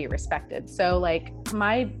earth to be respected. So like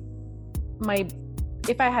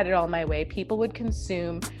if I had it all my way, people would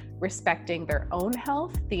consume respecting their own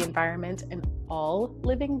health, the environment, and all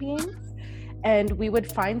living beings. And we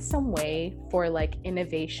would find some way for like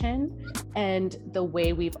innovation and the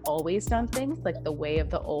way we've always done things, like the way of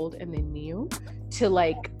the old and the new, to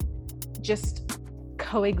like just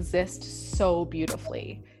coexist so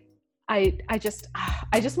beautifully. I just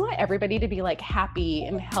want everybody to be like happy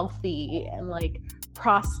and healthy and like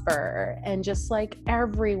prosper, and just like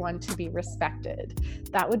everyone to be respected.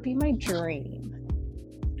 That would be my dream.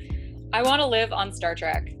 I want to live on Star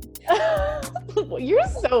Trek. You're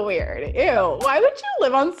so weird. Ew. Why would you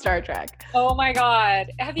live on Star Trek? Oh my God.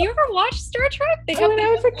 Have you ever watched Star Trek? When I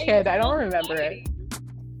was a kid, I don't remember it.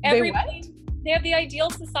 They have the ideal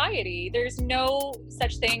society. There's no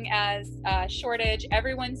such thing as a shortage.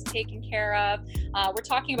 Everyone's taken care of. We're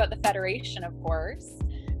talking about the Federation, of course.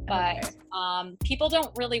 But people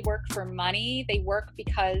don't really work for money. They work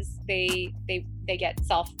because they get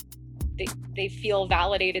they feel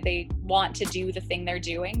validated. They want to do the thing they're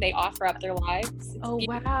doing. They offer up their lives.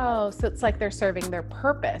 Wow. So it's like they're serving their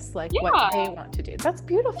purpose, like what they want to do. That's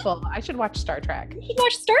beautiful. I should watch Star Trek. You should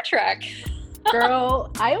watch Star Trek.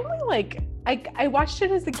 Girl, I only I watched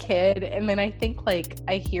it as a kid, and then I think like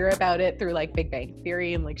I hear about it through like Big Bang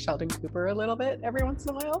Theory and like Sheldon Cooper a little bit every once in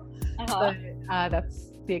a while. But that's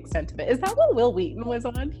the extent of it. Is that what Will Wheaton was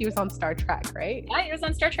on? He was on Star Trek, right? Yeah, he was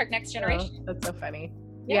on Star Trek Next Generation. Oh, that's so funny.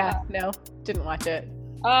 Yeah, no, didn't watch it.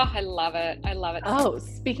 Oh, I love it. I love it. Oh,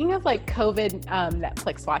 speaking of like COVID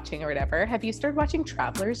Netflix watching or whatever, have you started watching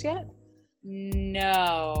Travelers yet?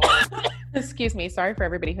 No. Excuse me. Sorry for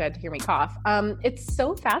everybody who had to hear me cough. It's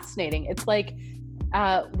so fascinating. It's like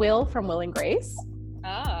Will from Will and Grace.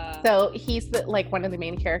 So he's like one of the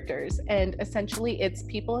main characters, and essentially it's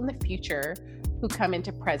people in the future who come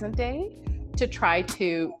into present day to try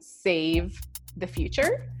to save the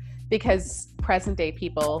future, because present day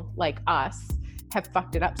people like us have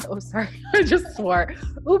fucked it up. So sorry, I just swore.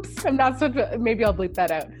 Oops, I'm not so, maybe I'll bleep that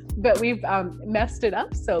out. But we've messed it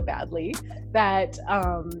up so badly that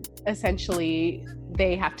essentially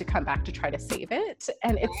they have to come back to try to save it.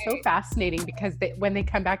 And it's so fascinating because when they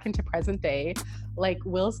come back into present day, like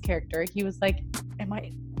Will's character, he was like, am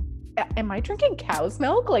am I drinking cow's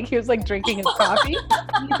milk? Like he was like drinking his coffee.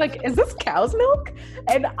 He's like, is this cow's milk?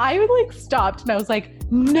 And I like stopped and I was like,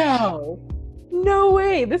 no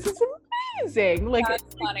way. This is amazing. Like,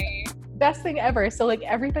 that's funny. Best thing ever. So like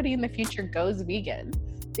everybody in the future goes vegan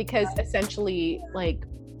because essentially like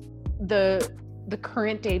the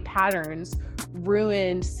current day patterns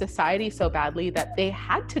ruined society so badly that they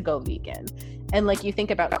had to go vegan. And like you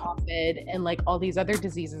think about COVID and like all these other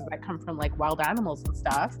diseases that come from like wild animals and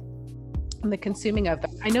stuff and the consuming of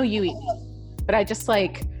them. I know you eat meat, but I just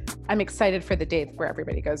like, I'm excited for the day where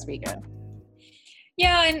everybody goes vegan.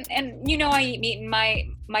 Yeah, and you know I eat meat, and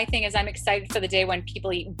my thing is I'm excited for the day when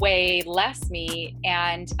people eat way less meat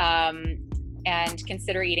and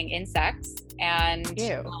consider eating insects. And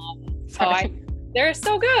they're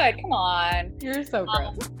so good. Come on, you're so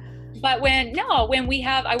gross. But when I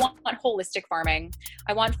want holistic farming.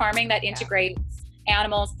 I want farming that integrates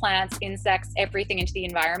animals, plants, insects, everything into the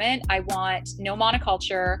environment. I want no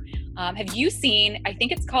monoculture. Have you seen, I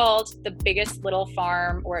think it's called The Biggest Little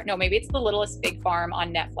Farm, or no, maybe it's The Littlest Big Farm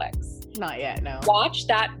on Netflix. Not yet, no. Watch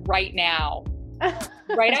that right now.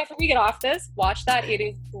 Right after we get off this, watch that. It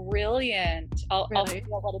is brilliant. I'll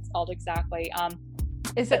figure out what it's called exactly.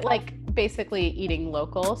 Is it like basically eating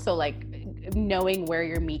local? So like knowing where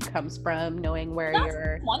your meat comes from, knowing where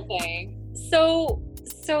That's one thing. So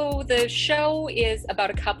the show is about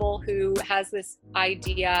a couple who has this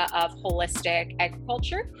idea of holistic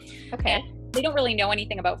agriculture. Okay. And they don't really know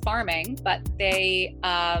anything about farming, but they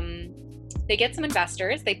get some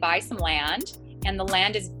investors, they buy some land, and the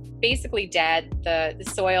land is basically dead. The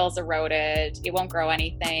soil's eroded, it won't grow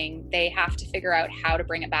anything. They have to figure out how to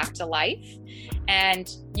bring it back to life. And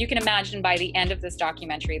you can imagine by the end of this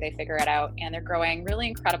documentary, they figure it out, and they're growing really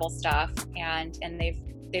incredible stuff, and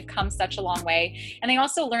they've come such a long way. And they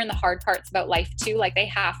also learn the hard parts about life too. Like they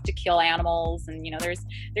have to kill animals, and you know,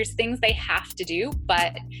 there's things they have to do,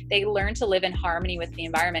 but they learn to live in harmony with the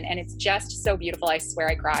environment. And it's just so beautiful. I swear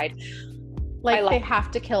I cried. Like they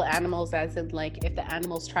have to kill animals, as in like if the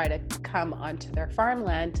animals try to come onto their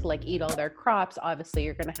farmland to like eat all their crops, obviously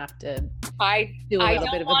you're gonna have to do a little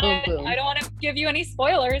bit of a boom boom. I don't want to give you any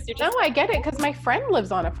spoilers. No, I get it, because my friend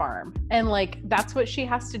lives on a farm, and like that's what she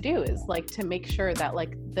has to do, is like to make sure that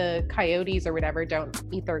like the coyotes or whatever don't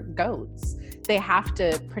eat their goats. They have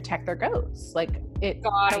to protect their goats. Like it.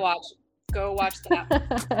 Go watch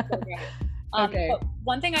that. Okay. But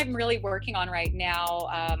one thing I'm really working on right now,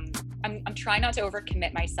 I'm trying not to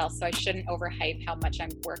overcommit myself, so I shouldn't overhype how much I'm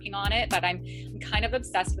working on it, but I'm kind of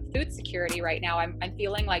obsessed with food security right now. I'm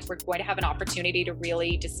feeling like we're going to have an opportunity to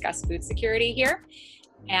really discuss food security here.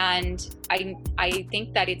 And I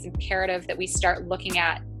think that it's imperative that we start looking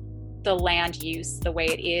at the land use the way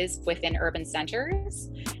it is within urban centers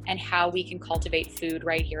and how we can cultivate food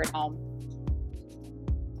right here at home.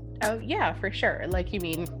 Oh yeah, for sure. Like, you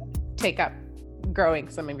mean take up growing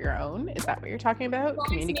some of your own? Is that what you're talking about?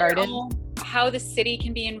 Community garden? How the city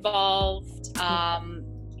can be involved.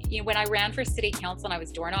 You know, when I ran for city council and I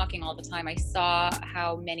was door knocking all the time, I saw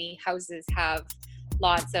how many houses have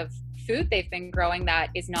lots of food they've been growing that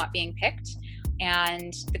is not being picked.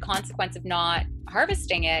 And the consequence of not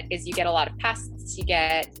harvesting it is you get a lot of pests, you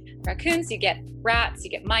get raccoons, you get rats, you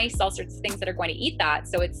get mice, all sorts of things that are going to eat that.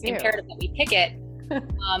 So it's imperative that we pick it.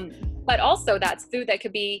 But also that's food that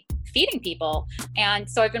could be feeding people. And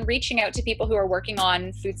so I've been reaching out to people who are working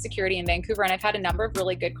on food security in Vancouver, and I've had a number of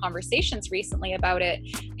really good conversations recently about it.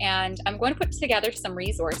 And I'm going to put together some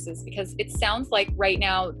resources, because it sounds like right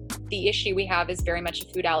now the issue we have is very much a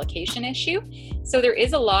food allocation issue. So there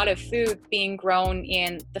is a lot of food being grown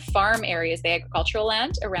in the farm areas, the agricultural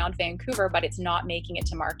land around Vancouver, but it's not making it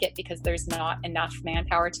to market because there's not enough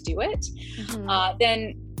manpower to do it.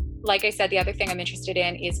 Then, like I said, the other thing I'm interested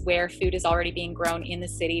in is where food is already being grown in the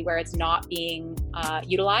city, where it's not being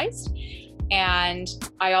utilized. And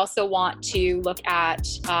I also want to look at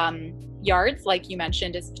yards, like you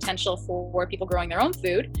mentioned, as potential for people growing their own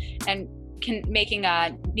food and making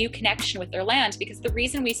a new connection with their land. Because the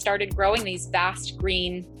reason we started growing these vast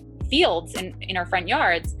green fields in our front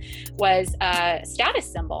yards was a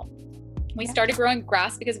status symbol. We started growing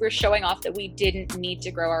grass because we were showing off that we didn't need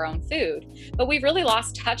to grow our own food. But we've really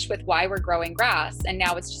lost touch with why we're growing grass, and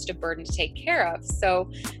now it's just a burden to take care of. So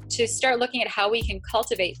to start looking at how we can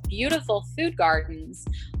cultivate beautiful food gardens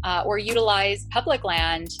or utilize public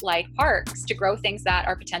land like parks to grow things that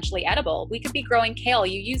are potentially edible. We could be growing kale.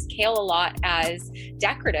 You use kale a lot as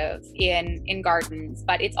decorative in gardens,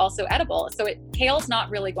 but it's also edible. So kale's not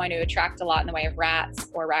really going to attract a lot in the way of rats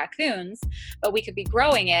or raccoons, but we could be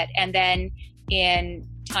growing it, and then in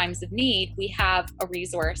times of need, we have a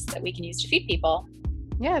resource that we can use to feed people.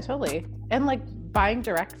 Yeah, totally. And like buying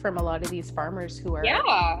direct from a lot of these farmers who are,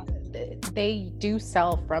 they do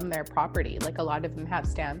sell from their property. Like a lot of them have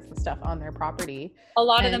stands and stuff on their property. A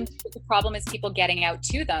lot of them, the problem is people getting out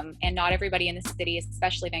to them, and not everybody in the city,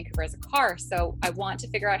 especially Vancouver, has a car. So I want to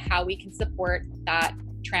figure out how we can support that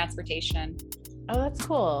transportation. Oh, that's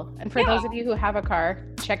cool. And for those of you who have a car,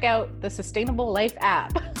 check out the Sustainable Life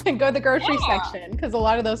app and go to the grocery section, because a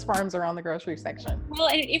lot of those farms are on the grocery section. Well,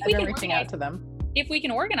 and if we can reaching out to them. If we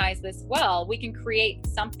can organize this well, we can create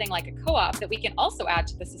something like a co-op that we can also add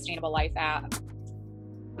to the Sustainable Life app.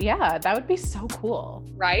 Yeah, that would be so cool.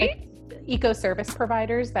 Right? Like, eco service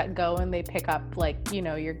providers that go and they pick up like, you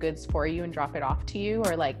know, your goods for you and drop it off to you,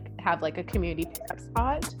 or like have like a community pickup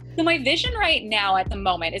spot. So my vision right now at the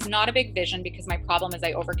moment is not a big vision, because my problem is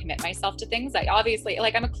I overcommit myself to things. I obviously,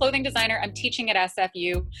 like, I'm a clothing designer. I'm teaching at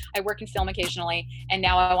SFU. I work in film occasionally. And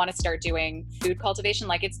now I want to start doing food cultivation.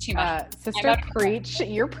 Like, it's too much. Sister, preach.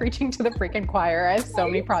 You're preaching to the freaking choir. I have so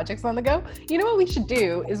many projects on the go. You know what we should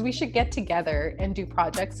do is we should get together and do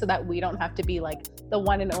projects so that we don't have to be like the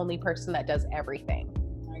one and only person that does everything.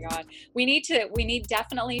 God, we need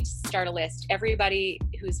definitely to start a list. Everybody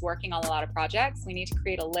who's working on a lot of projects, we need to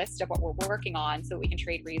create a list of what we're working on so we can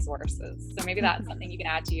trade resources. So maybe that's something you can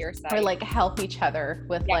add to your site. Or like help each other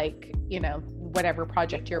with like, you know, whatever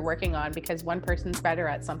project you're working on, because one person's better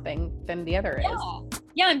at something than the other is.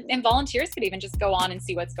 Yeah, and volunteers could even just go on and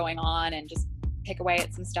see what's going on and just pick away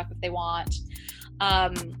at some stuff if they want.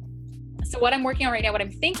 So what I'm working on right now, what I'm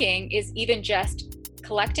thinking is even just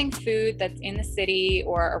collecting food that's in the city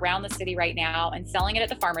or around the city right now and selling it at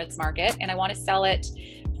the farmers market. And I want to sell it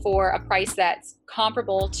for a price that's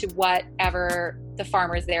comparable to whatever the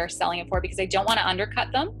farmers there are selling it for, because I don't want to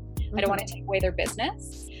undercut them. I don't want to take away their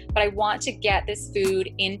business, but I want to get this food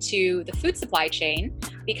into the food supply chain,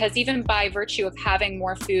 because even by virtue of having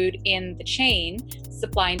more food in the chain,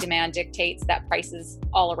 supply and demand dictates that prices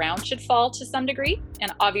all around should fall to some degree.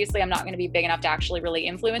 And obviously I'm not going to be big enough to actually really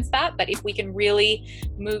influence that. But if we can really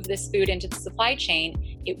move this food into the supply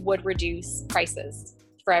chain, it would reduce prices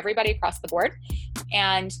for everybody across the board.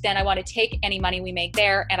 And then I want to take any money we make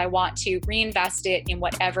there and I want to reinvest it in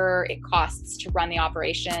whatever it costs to run the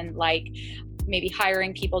operation, like maybe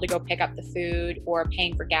hiring people to go pick up the food, or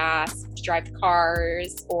paying for gas to drive the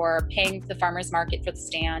cars, or paying the farmer's market for the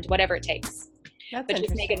stand, whatever it takes. But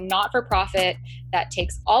just make it not for profit that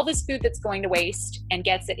takes all this food that's going to waste and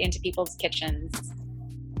gets it into people's kitchens.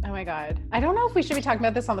 Oh my God. I don't know if we should be talking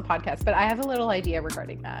about this on the podcast, but I have a little idea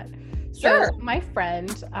regarding that. Sure. So my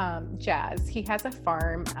friend, Jazz, he has a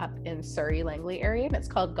farm up in Surrey, Langley area, and it's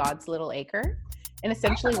called God's Little Acre. And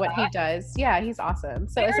essentially what he does, he's awesome.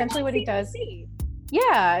 So essentially what he does,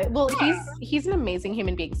 he's an amazing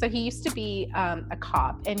human being. So he used to be a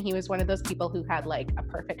cop, and he was one of those people who had like a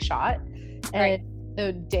perfect shot. And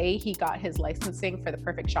the day he got his licensing for the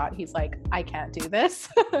perfect shot, he's like, I can't do this.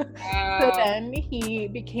 So then he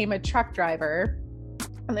became a truck driver,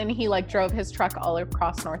 and then he like drove his truck all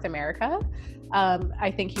across North America.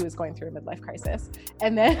 I think he was going through a midlife crisis.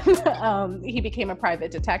 And then he became a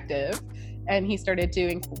private detective, and he started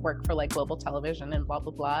doing work for like Global Television and blah,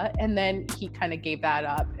 blah, blah. And then he kind of gave that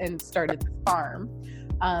up and started the farm,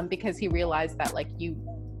 because he realized that like you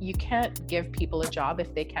can't give people a job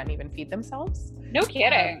if they can't even feed themselves. No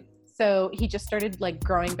kidding. So he just started like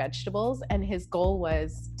growing vegetables, and his goal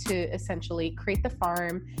was to essentially create the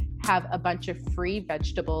farm, have a bunch of free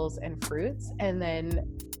vegetables and fruits, and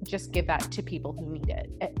then just give that to people who need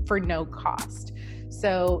it for no cost.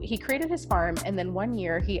 So he created his farm, and then one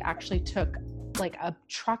year he actually took like a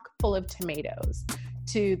truck full of tomatoes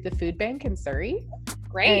to the food bank in Surrey.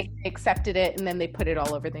 Great. And accepted it, and then they put it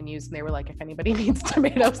all over the news, and they were like, if anybody needs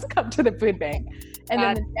tomatoes, come to the food bank. And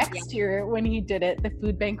then the next year when he did it, the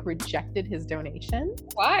food bank rejected his donation.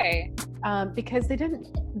 Why? Because they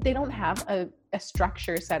don't have a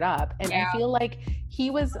structure set up. And I feel like he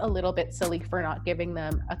was a little bit silly for not giving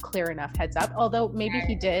them a clear enough heads up, although maybe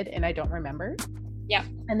he did and I don't remember. Yeah.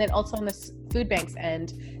 And then also on the food bank's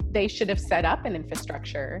end, they should have set up an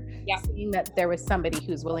infrastructure, seeing that there was somebody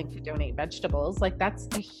who's willing to donate vegetables. Like that's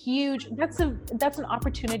an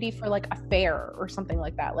opportunity for like a fair or something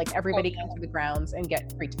like that. Like everybody come to the grounds and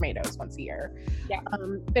get free tomatoes once a year. Yeah.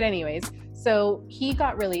 But anyways, so he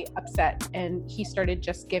got really upset and he started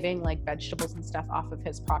just giving like vegetables and stuff off of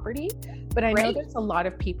his property. But I know there's a lot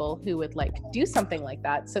of people who would like do something like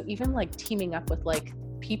that. So even like teaming up with like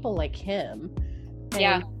people like him,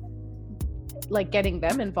 and like getting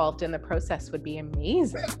them involved in the process would be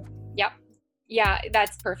amazing. Yep. Yeah,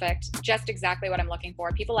 that's perfect. Just exactly what I'm looking for.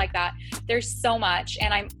 People like that. There's so much,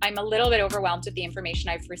 and I'm a little bit overwhelmed with the information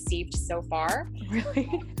I've received so far. Really?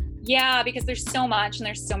 Yeah, because there's so much and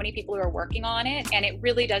there's so many people who are working on it. And it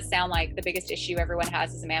really does sound like the biggest issue everyone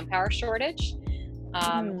has is a manpower shortage.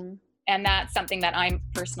 And that's something that I'm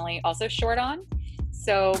personally also short on.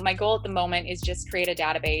 So my goal at the moment is just create a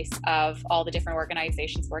database of all the different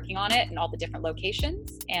organizations working on it and all the different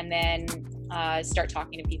locations, and then start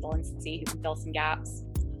talking to people and see who can fill some gaps.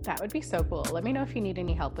 That would be so cool. Let me know if you need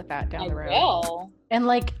any help with that down the road. I will. And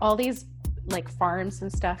like all these like farms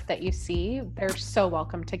and stuff that you see, they're so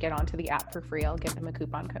welcome to get onto the app for free. I'll give them a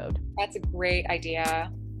coupon code. That's a great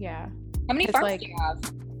idea. Yeah. How many farms do you have?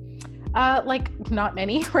 Like not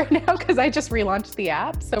many right now because I just relaunched the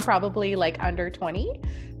app, so probably like under 20.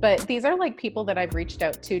 But these are like people that I've reached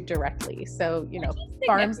out to directly. So, you know,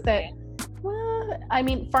 farms that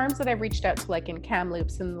I've reached out to like in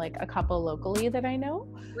Kamloops and like a couple locally that I know.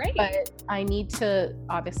 Right. But I need to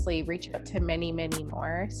obviously reach out to many, many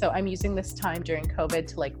more. So I'm using this time during COVID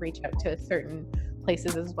to like reach out to certain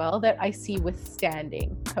places as well that I see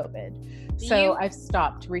withstanding COVID. So I've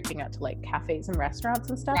stopped reaching out to like cafes and restaurants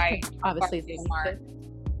and stuff. Right. Obviously they smart.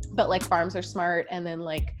 But like farms are smart, and then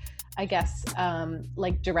like I guess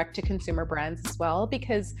like direct to consumer brands as well,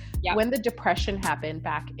 because when the depression happened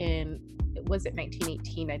back in, was it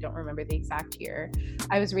 1918? I don't remember the exact year.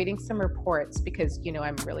 I was reading some reports because, you know,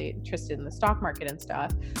 I'm really interested in the stock market and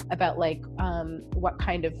stuff about like what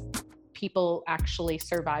kind of people actually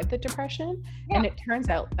survived the depression. And it turns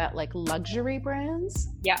out that like luxury brands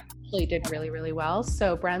actually did really, really well.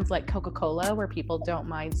 So brands like Coca-Cola, where people don't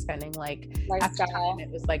mind spending like at the time it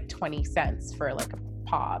was like 20 cents for like a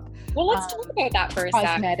pop. Well, let's talk about that for a second.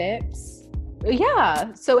 Cosmetics.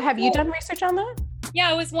 Yeah. So have you done research on that?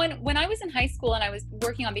 Yeah, it was when I was in high school and I was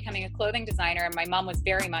working on becoming a clothing designer, and my mom was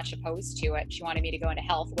very much opposed to it. She wanted me to go into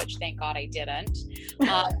health, which thank God I didn't.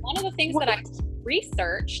 One of the things that I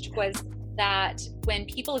researched was that when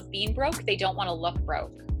people have been broke, they don't want to look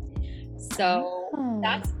broke. So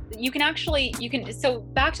so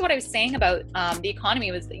back to what I was saying about the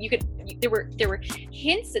economy was that there were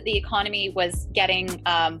hints that the economy was getting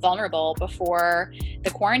vulnerable before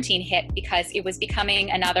the quarantine hit, because it was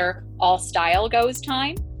becoming another all style goes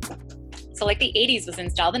time. So like the 80s was in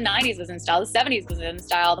style, the 90s was in style, the 70s was in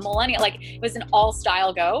style, the millennial, like it was an all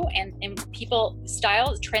style go, and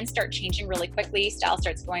trends start changing really quickly. Style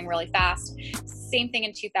starts going really fast. Same thing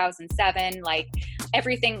in 2007, like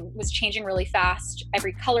everything was changing really fast.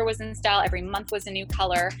 Every color was in style, every month was a new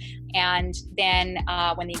color. And then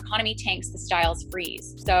when the economy tanks, the styles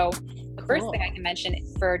freeze. So the first thing I can mention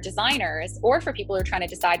for designers or for people who are trying to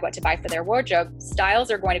decide what to buy for their wardrobe,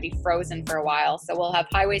 styles are going to be frozen for a while. So we'll have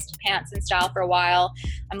high-waisted pants in style for a while.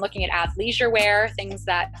 I'm looking at athleisure wear, things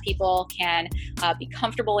that people can be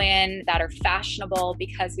comfortable in, that are fashionable,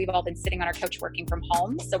 because we've all been sitting on our couch working from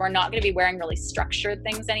home. So we're not going to be wearing really structured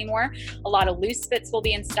things anymore. A lot of loose fits will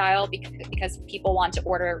be in style because people want to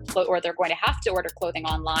order, or they're going to have to order clothing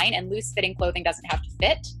online, and loose fitting clothing doesn't have to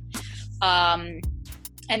fit.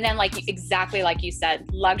 And then exactly like you said,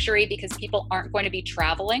 luxury, because people aren't going to be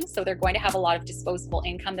traveling. So they're going to have a lot of disposable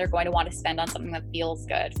income. They're going to want to spend on something that feels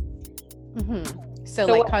good. Mm-hmm. So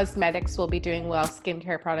like cosmetics will be doing well.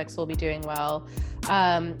 Skincare products will be doing well.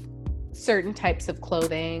 Certain types of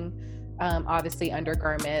clothing, obviously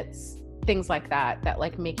undergarments, things like that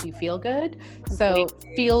like make you feel good. So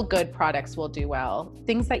feel good products will do well.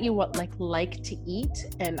 Things that you like to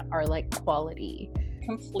eat and are like quality.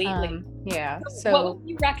 Completely. So what would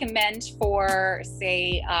you recommend for,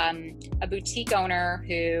 say, a boutique owner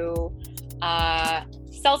who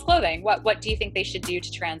sells clothing? What do you think they should do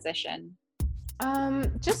to transition?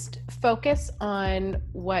 Just focus on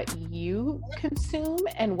what you consume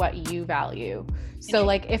and what you value. So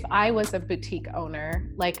like if I was a boutique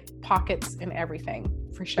owner, like pockets in everything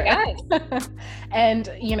for sure. Yes.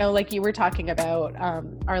 And you know, like you were talking about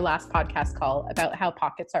our last podcast call about how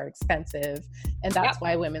pockets are expensive, and that's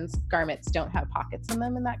why women's garments don't have pockets in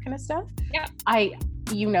them and that kind of stuff. Yeah.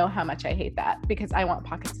 You know how much I hate that, because I want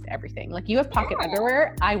pockets in everything. Like you have pocket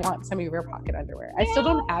underwear, I want some of your pocket underwear. I still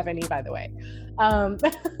don't have any, by the way.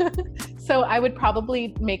 So I would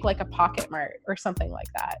probably make like a pocket mart or something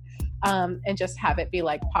like that, and just have it be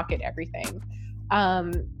like pocket everything,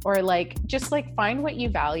 or like just like find what you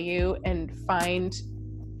value and find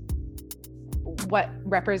what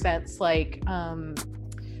represents like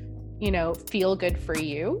feel good for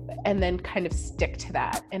you, and then kind of stick to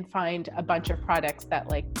that and find a bunch of products that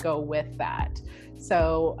like go with that.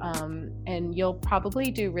 So and you'll probably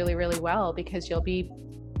do really, really well, because you'll be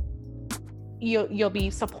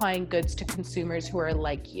supplying goods to consumers who are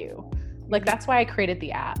like you. Like that's why I created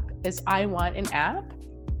the app, is I want an app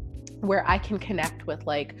where I can connect with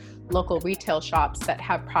like local retail shops that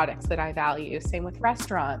have products that I value. Same with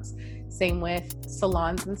restaurants, same with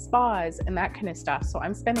salons and spas and that kind of stuff. So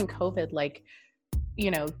I'm spending COVID like,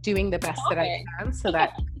 you know, doing the best that I can so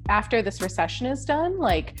that after this recession is done,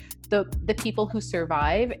 like the people who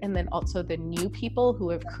survive and then also the new people who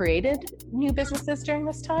have created new businesses during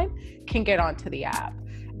this time can get onto the app.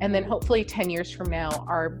 And then hopefully 10 years from now,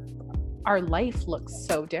 our life looks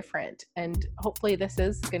so different, and hopefully this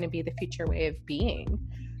is going to be the future way of being.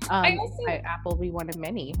 App will be one of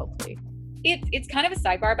many, hopefully. It's kind of a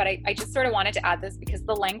sidebar, but I just sort of wanted to add this because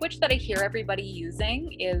the language that I hear everybody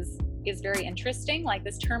using is very interesting, like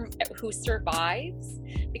this term "who survives,"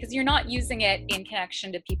 because you're not using it in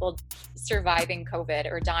connection to people surviving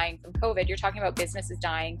COVID or dying from COVID. You're talking about businesses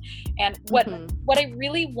dying. And what I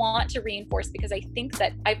really want to reinforce, because I think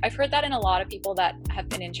that I've heard that in a lot of people that have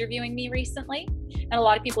been interviewing me recently, and a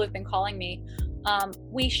lot of people have been calling me,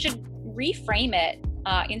 we should reframe it.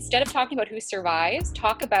 Instead of talking about who survives,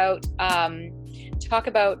 talk about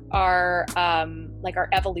our like our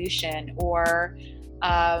evolution, or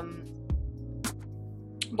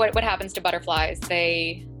what happens to butterflies?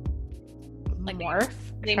 They like morph,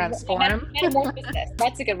 transform. Metamorphosis.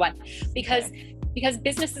 That's a good one, because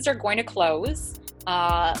businesses are going to close,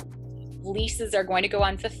 leases are going to go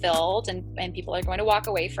unfulfilled, and people are going to walk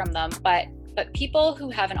away from them. But people who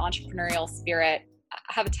have an entrepreneurial spirit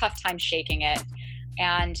have a tough time shaking it.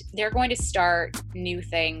 And they're going to start new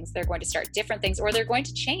things, they're going to start different things, or they're going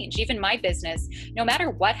to change. Even my business, no matter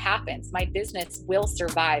what happens, my business will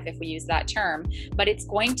survive, if we use that term, but it's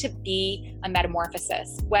going to be a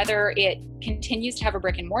metamorphosis. Whether it continues to have a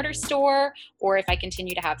brick and mortar store, or if I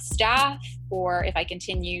continue to have staff, or if I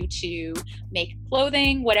continue to make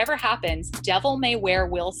clothing, whatever happens, devil may wear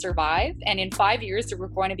will survive. And in 5 years, we're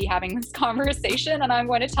going to be having this conversation, and I'm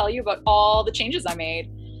going to tell you about all the changes I made.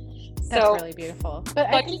 That's really beautiful.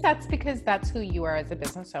 But I think that's because that's who you are as a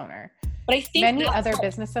business owner. But I think many other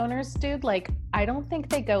business owners, dude, like, I don't think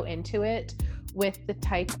they go into it with the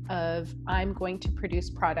type of I'm going to produce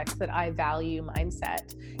products that I value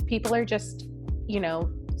mindset. People are just, you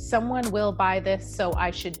know, someone will buy this, so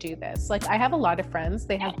I should do this. Like, I have a lot of friends,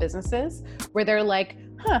 they have businesses where they're like,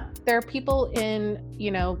 there are people in,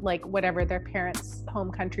 you know, like whatever their parents'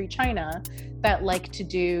 home country, China, that like to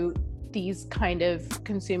do these kind of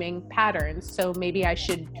consuming patterns. So maybe I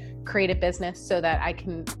should create a business so that I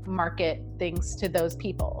can market things to those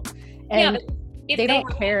people. And they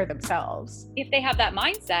don't care themselves. If they have that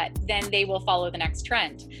mindset, then they will follow the next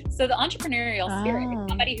trend. So the entrepreneurial spirit is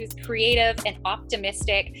somebody who's creative and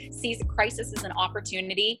optimistic, sees a crisis as an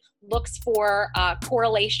opportunity, looks for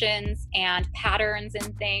correlations and patterns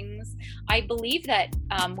in things. I believe that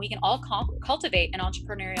we can all cultivate an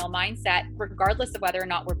entrepreneurial mindset, regardless of whether or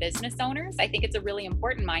not we're business owners. I think it's a really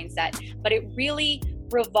important mindset, but it really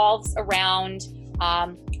revolves around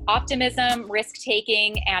optimism,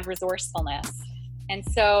 risk-taking, and resourcefulness. And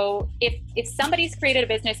so if somebody's created a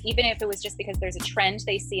business, even if it was just because there's a trend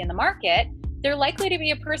they see in the market, they're likely to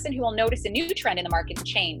be a person who will notice a new trend in the market and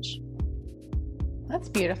change. That's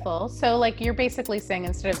beautiful. So like you're basically saying,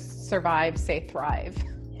 instead of survive, say thrive.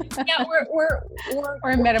 Yeah,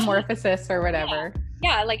 or metamorphosis or whatever.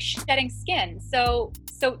 Yeah, like shedding skin. So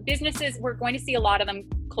businesses, we're going to see a lot of them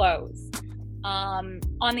close.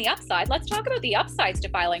 On the upside, let's talk about the upsides to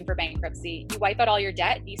filing for bankruptcy. You wipe out all your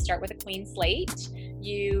debt, you start with a clean slate,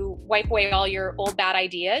 you wipe away all your old bad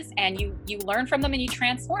ideas, and you learn from them and you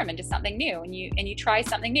transform into something new, and you try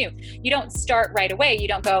something new. You don't start right away. You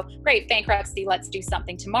don't go, great, bankruptcy, let's do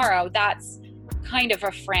something tomorrow. That's kind of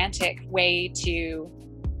a frantic way to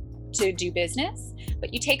do business.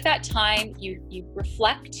 But you take that time, you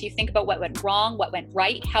reflect, you think about what went wrong, what went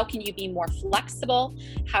right, how can you be more flexible,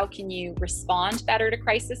 how can you respond better to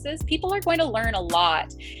crises. People are going to learn a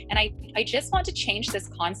lot. And I just want to change this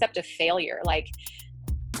concept of failure. Like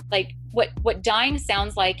what dying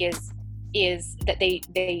sounds like is that they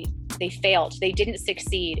failed, they didn't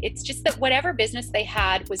succeed. It's just that whatever business they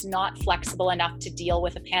had was not flexible enough to deal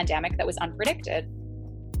with a pandemic that was unpredicted.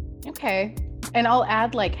 Okay. And I'll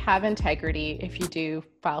add, like, have integrity if you do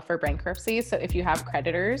file for bankruptcy. So if you have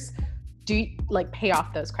creditors, pay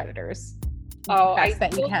off those creditors. Best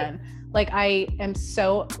that you can. Like, I am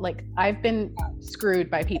so, like, I've been screwed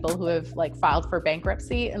by people who have like filed for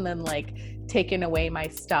bankruptcy and then like taken away my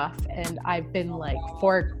stuff, and I've been like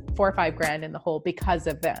 $4 or $5 grand in the hole because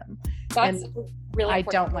of them. That's and really I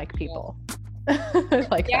don't like people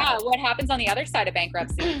like yeah, that. what happens on the other side of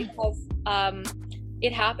bankruptcy? Because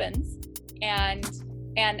it happens. And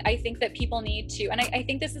I think that people need to, and I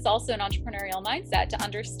think this is also an entrepreneurial mindset, to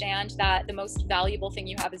understand that the most valuable thing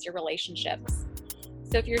you have is your relationships.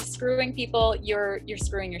 So if you're screwing people, you're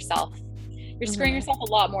screwing yourself. You're screwing yourself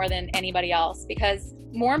a lot more than anybody else, because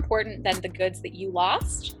more important than the goods that you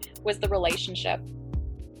lost was the relationship.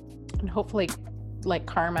 And hopefully like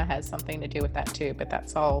karma has something to do with that too, but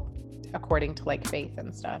that's all according to like faith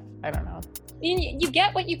and stuff. I don't know. You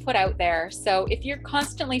get what you put out there. So if you're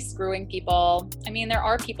constantly screwing people, I mean, there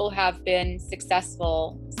are people who have been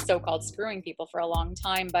successful so-called screwing people for a long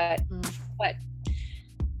time, but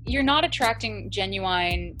you're not attracting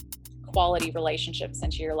genuine quality relationships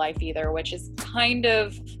into your life either, which is kind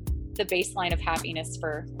of the baseline of happiness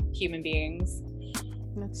for human beings.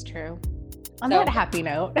 That's true. On that happy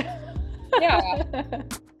note. Yeah.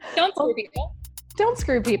 Don't screw people. Don't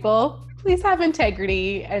screw people. Please have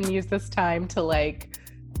integrity and use this time to like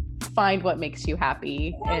find what makes you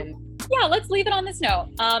happy. Yeah, let's leave it on this note.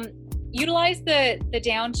 Utilize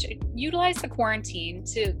utilize the quarantine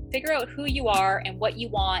to figure out who you are and what you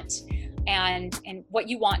want, and what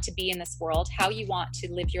you want to be in this world, how you want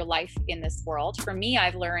to live your life in this world. For me,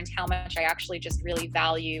 I've learned how much I actually just really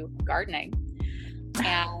value gardening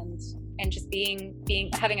and just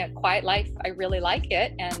having a quiet life. I really like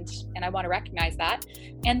it, and I want to recognize that.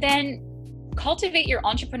 And then cultivate your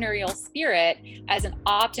entrepreneurial spirit as an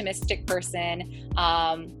optimistic person,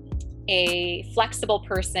 a flexible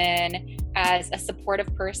person, as a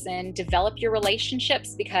supportive person. Develop your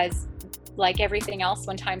relationships, because like everything else,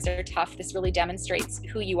 when times are tough, this really demonstrates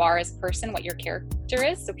who you are as a person, what your character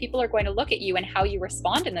is. So people are going to look at you and how you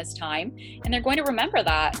respond in this time, and they're going to remember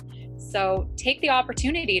that. So take the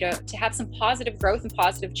opportunity to have some positive growth and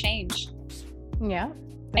positive change. Yeah.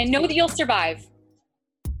 And know that you'll survive.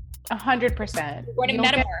 100%. You're going to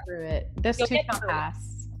get through it. This too shall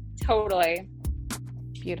pass. Totally.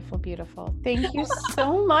 Beautiful, beautiful. Thank you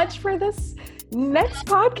so much for this next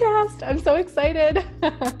podcast. I'm so excited.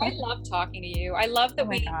 I love talking to you. I love that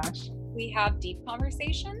we have deep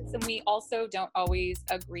conversations, and we also don't always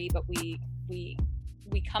agree, but we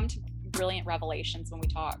come to brilliant revelations when we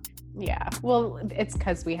talk. Yeah. Well, it's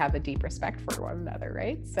because we have a deep respect for one another,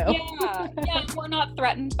 right? So yeah, we're not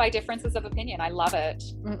threatened by differences of opinion. I love it.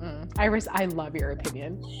 I love your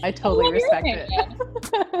opinion. I totally respect it.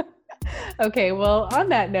 Okay, well, on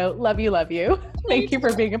that note, love you. Thank you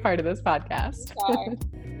for being a part of this podcast.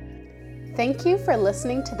 Thank you for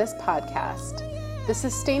listening to this podcast. The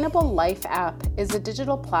Sustainable Life app is a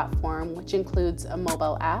digital platform which includes a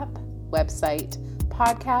mobile app, website,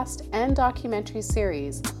 podcast, and documentary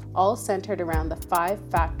series, all centered around the 5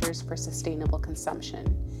 factors for sustainable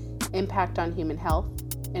consumption: impact on human health,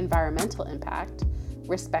 environmental impact,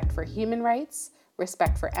 respect for human rights,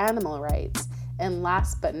 respect for animal rights, and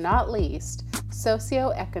last but not least,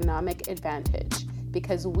 socioeconomic advantage,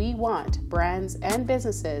 because we want brands and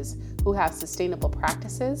businesses who have sustainable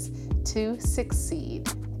practices to succeed.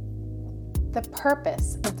 The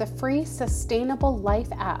purpose of the free Sustainable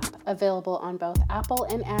Life app, available on both Apple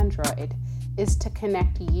and Android, is to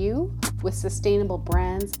connect you with sustainable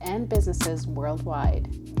brands and businesses worldwide.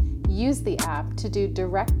 Use the app to do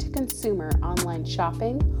direct-to-consumer online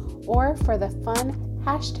shopping, or for the fun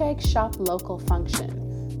 #ShopLocal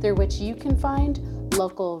function, through which you can find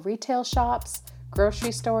local retail shops,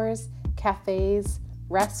 grocery stores, cafes,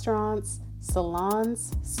 restaurants,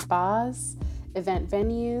 salons, spas, event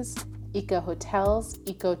venues, eco-hotels,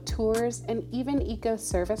 eco-tours, and even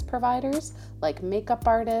eco-service providers like makeup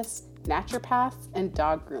artists, naturopaths, and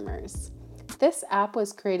dog groomers. This app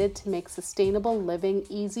was created to make sustainable living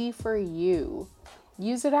easy for you.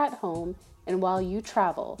 Use it at home and while you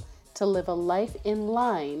travel to live a life in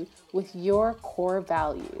line with your core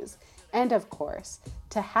values. And of course,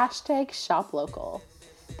 to #ShopLocal.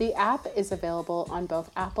 The app is available on both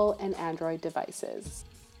Apple and Android devices.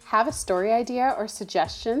 Have a story idea or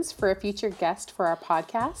suggestions for a future guest for our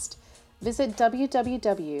podcast? Visit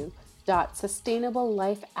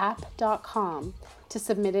www.sustainablelifeapp.com to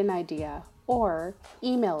submit an idea, or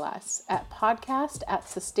email us at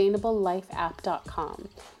podcast@sustainablelifeapp.com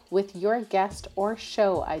with your guest or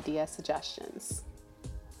show idea suggestions.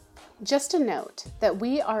 Just a note that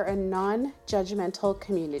we are a non-judgmental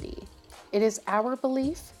community. It is our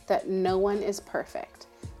belief that no one is perfect,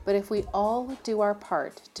 but if we all do our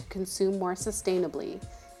part to consume more sustainably,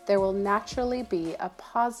 there will naturally be a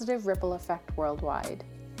positive ripple effect worldwide.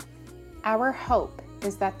 Our hope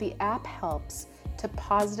is that the app helps to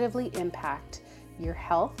positively impact your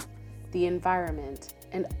health, the environment,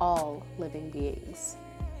 and all living beings.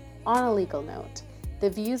 On a legal note, the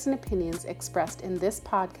views and opinions expressed in this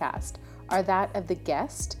podcast are that of the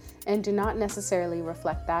guest and do not necessarily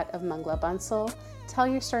reflect that of Mangla Bansal, Tell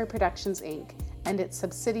Your Story Productions, Inc., and its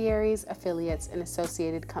subsidiaries, affiliates, and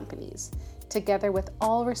associated companies. together with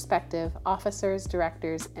all respective officers,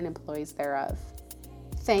 directors, and employees thereof.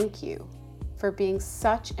 Thank you for being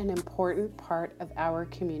such an important part of our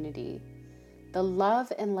community. The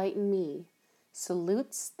love enlighten me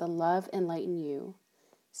salutes the love enlighten you.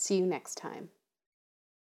 See you next time.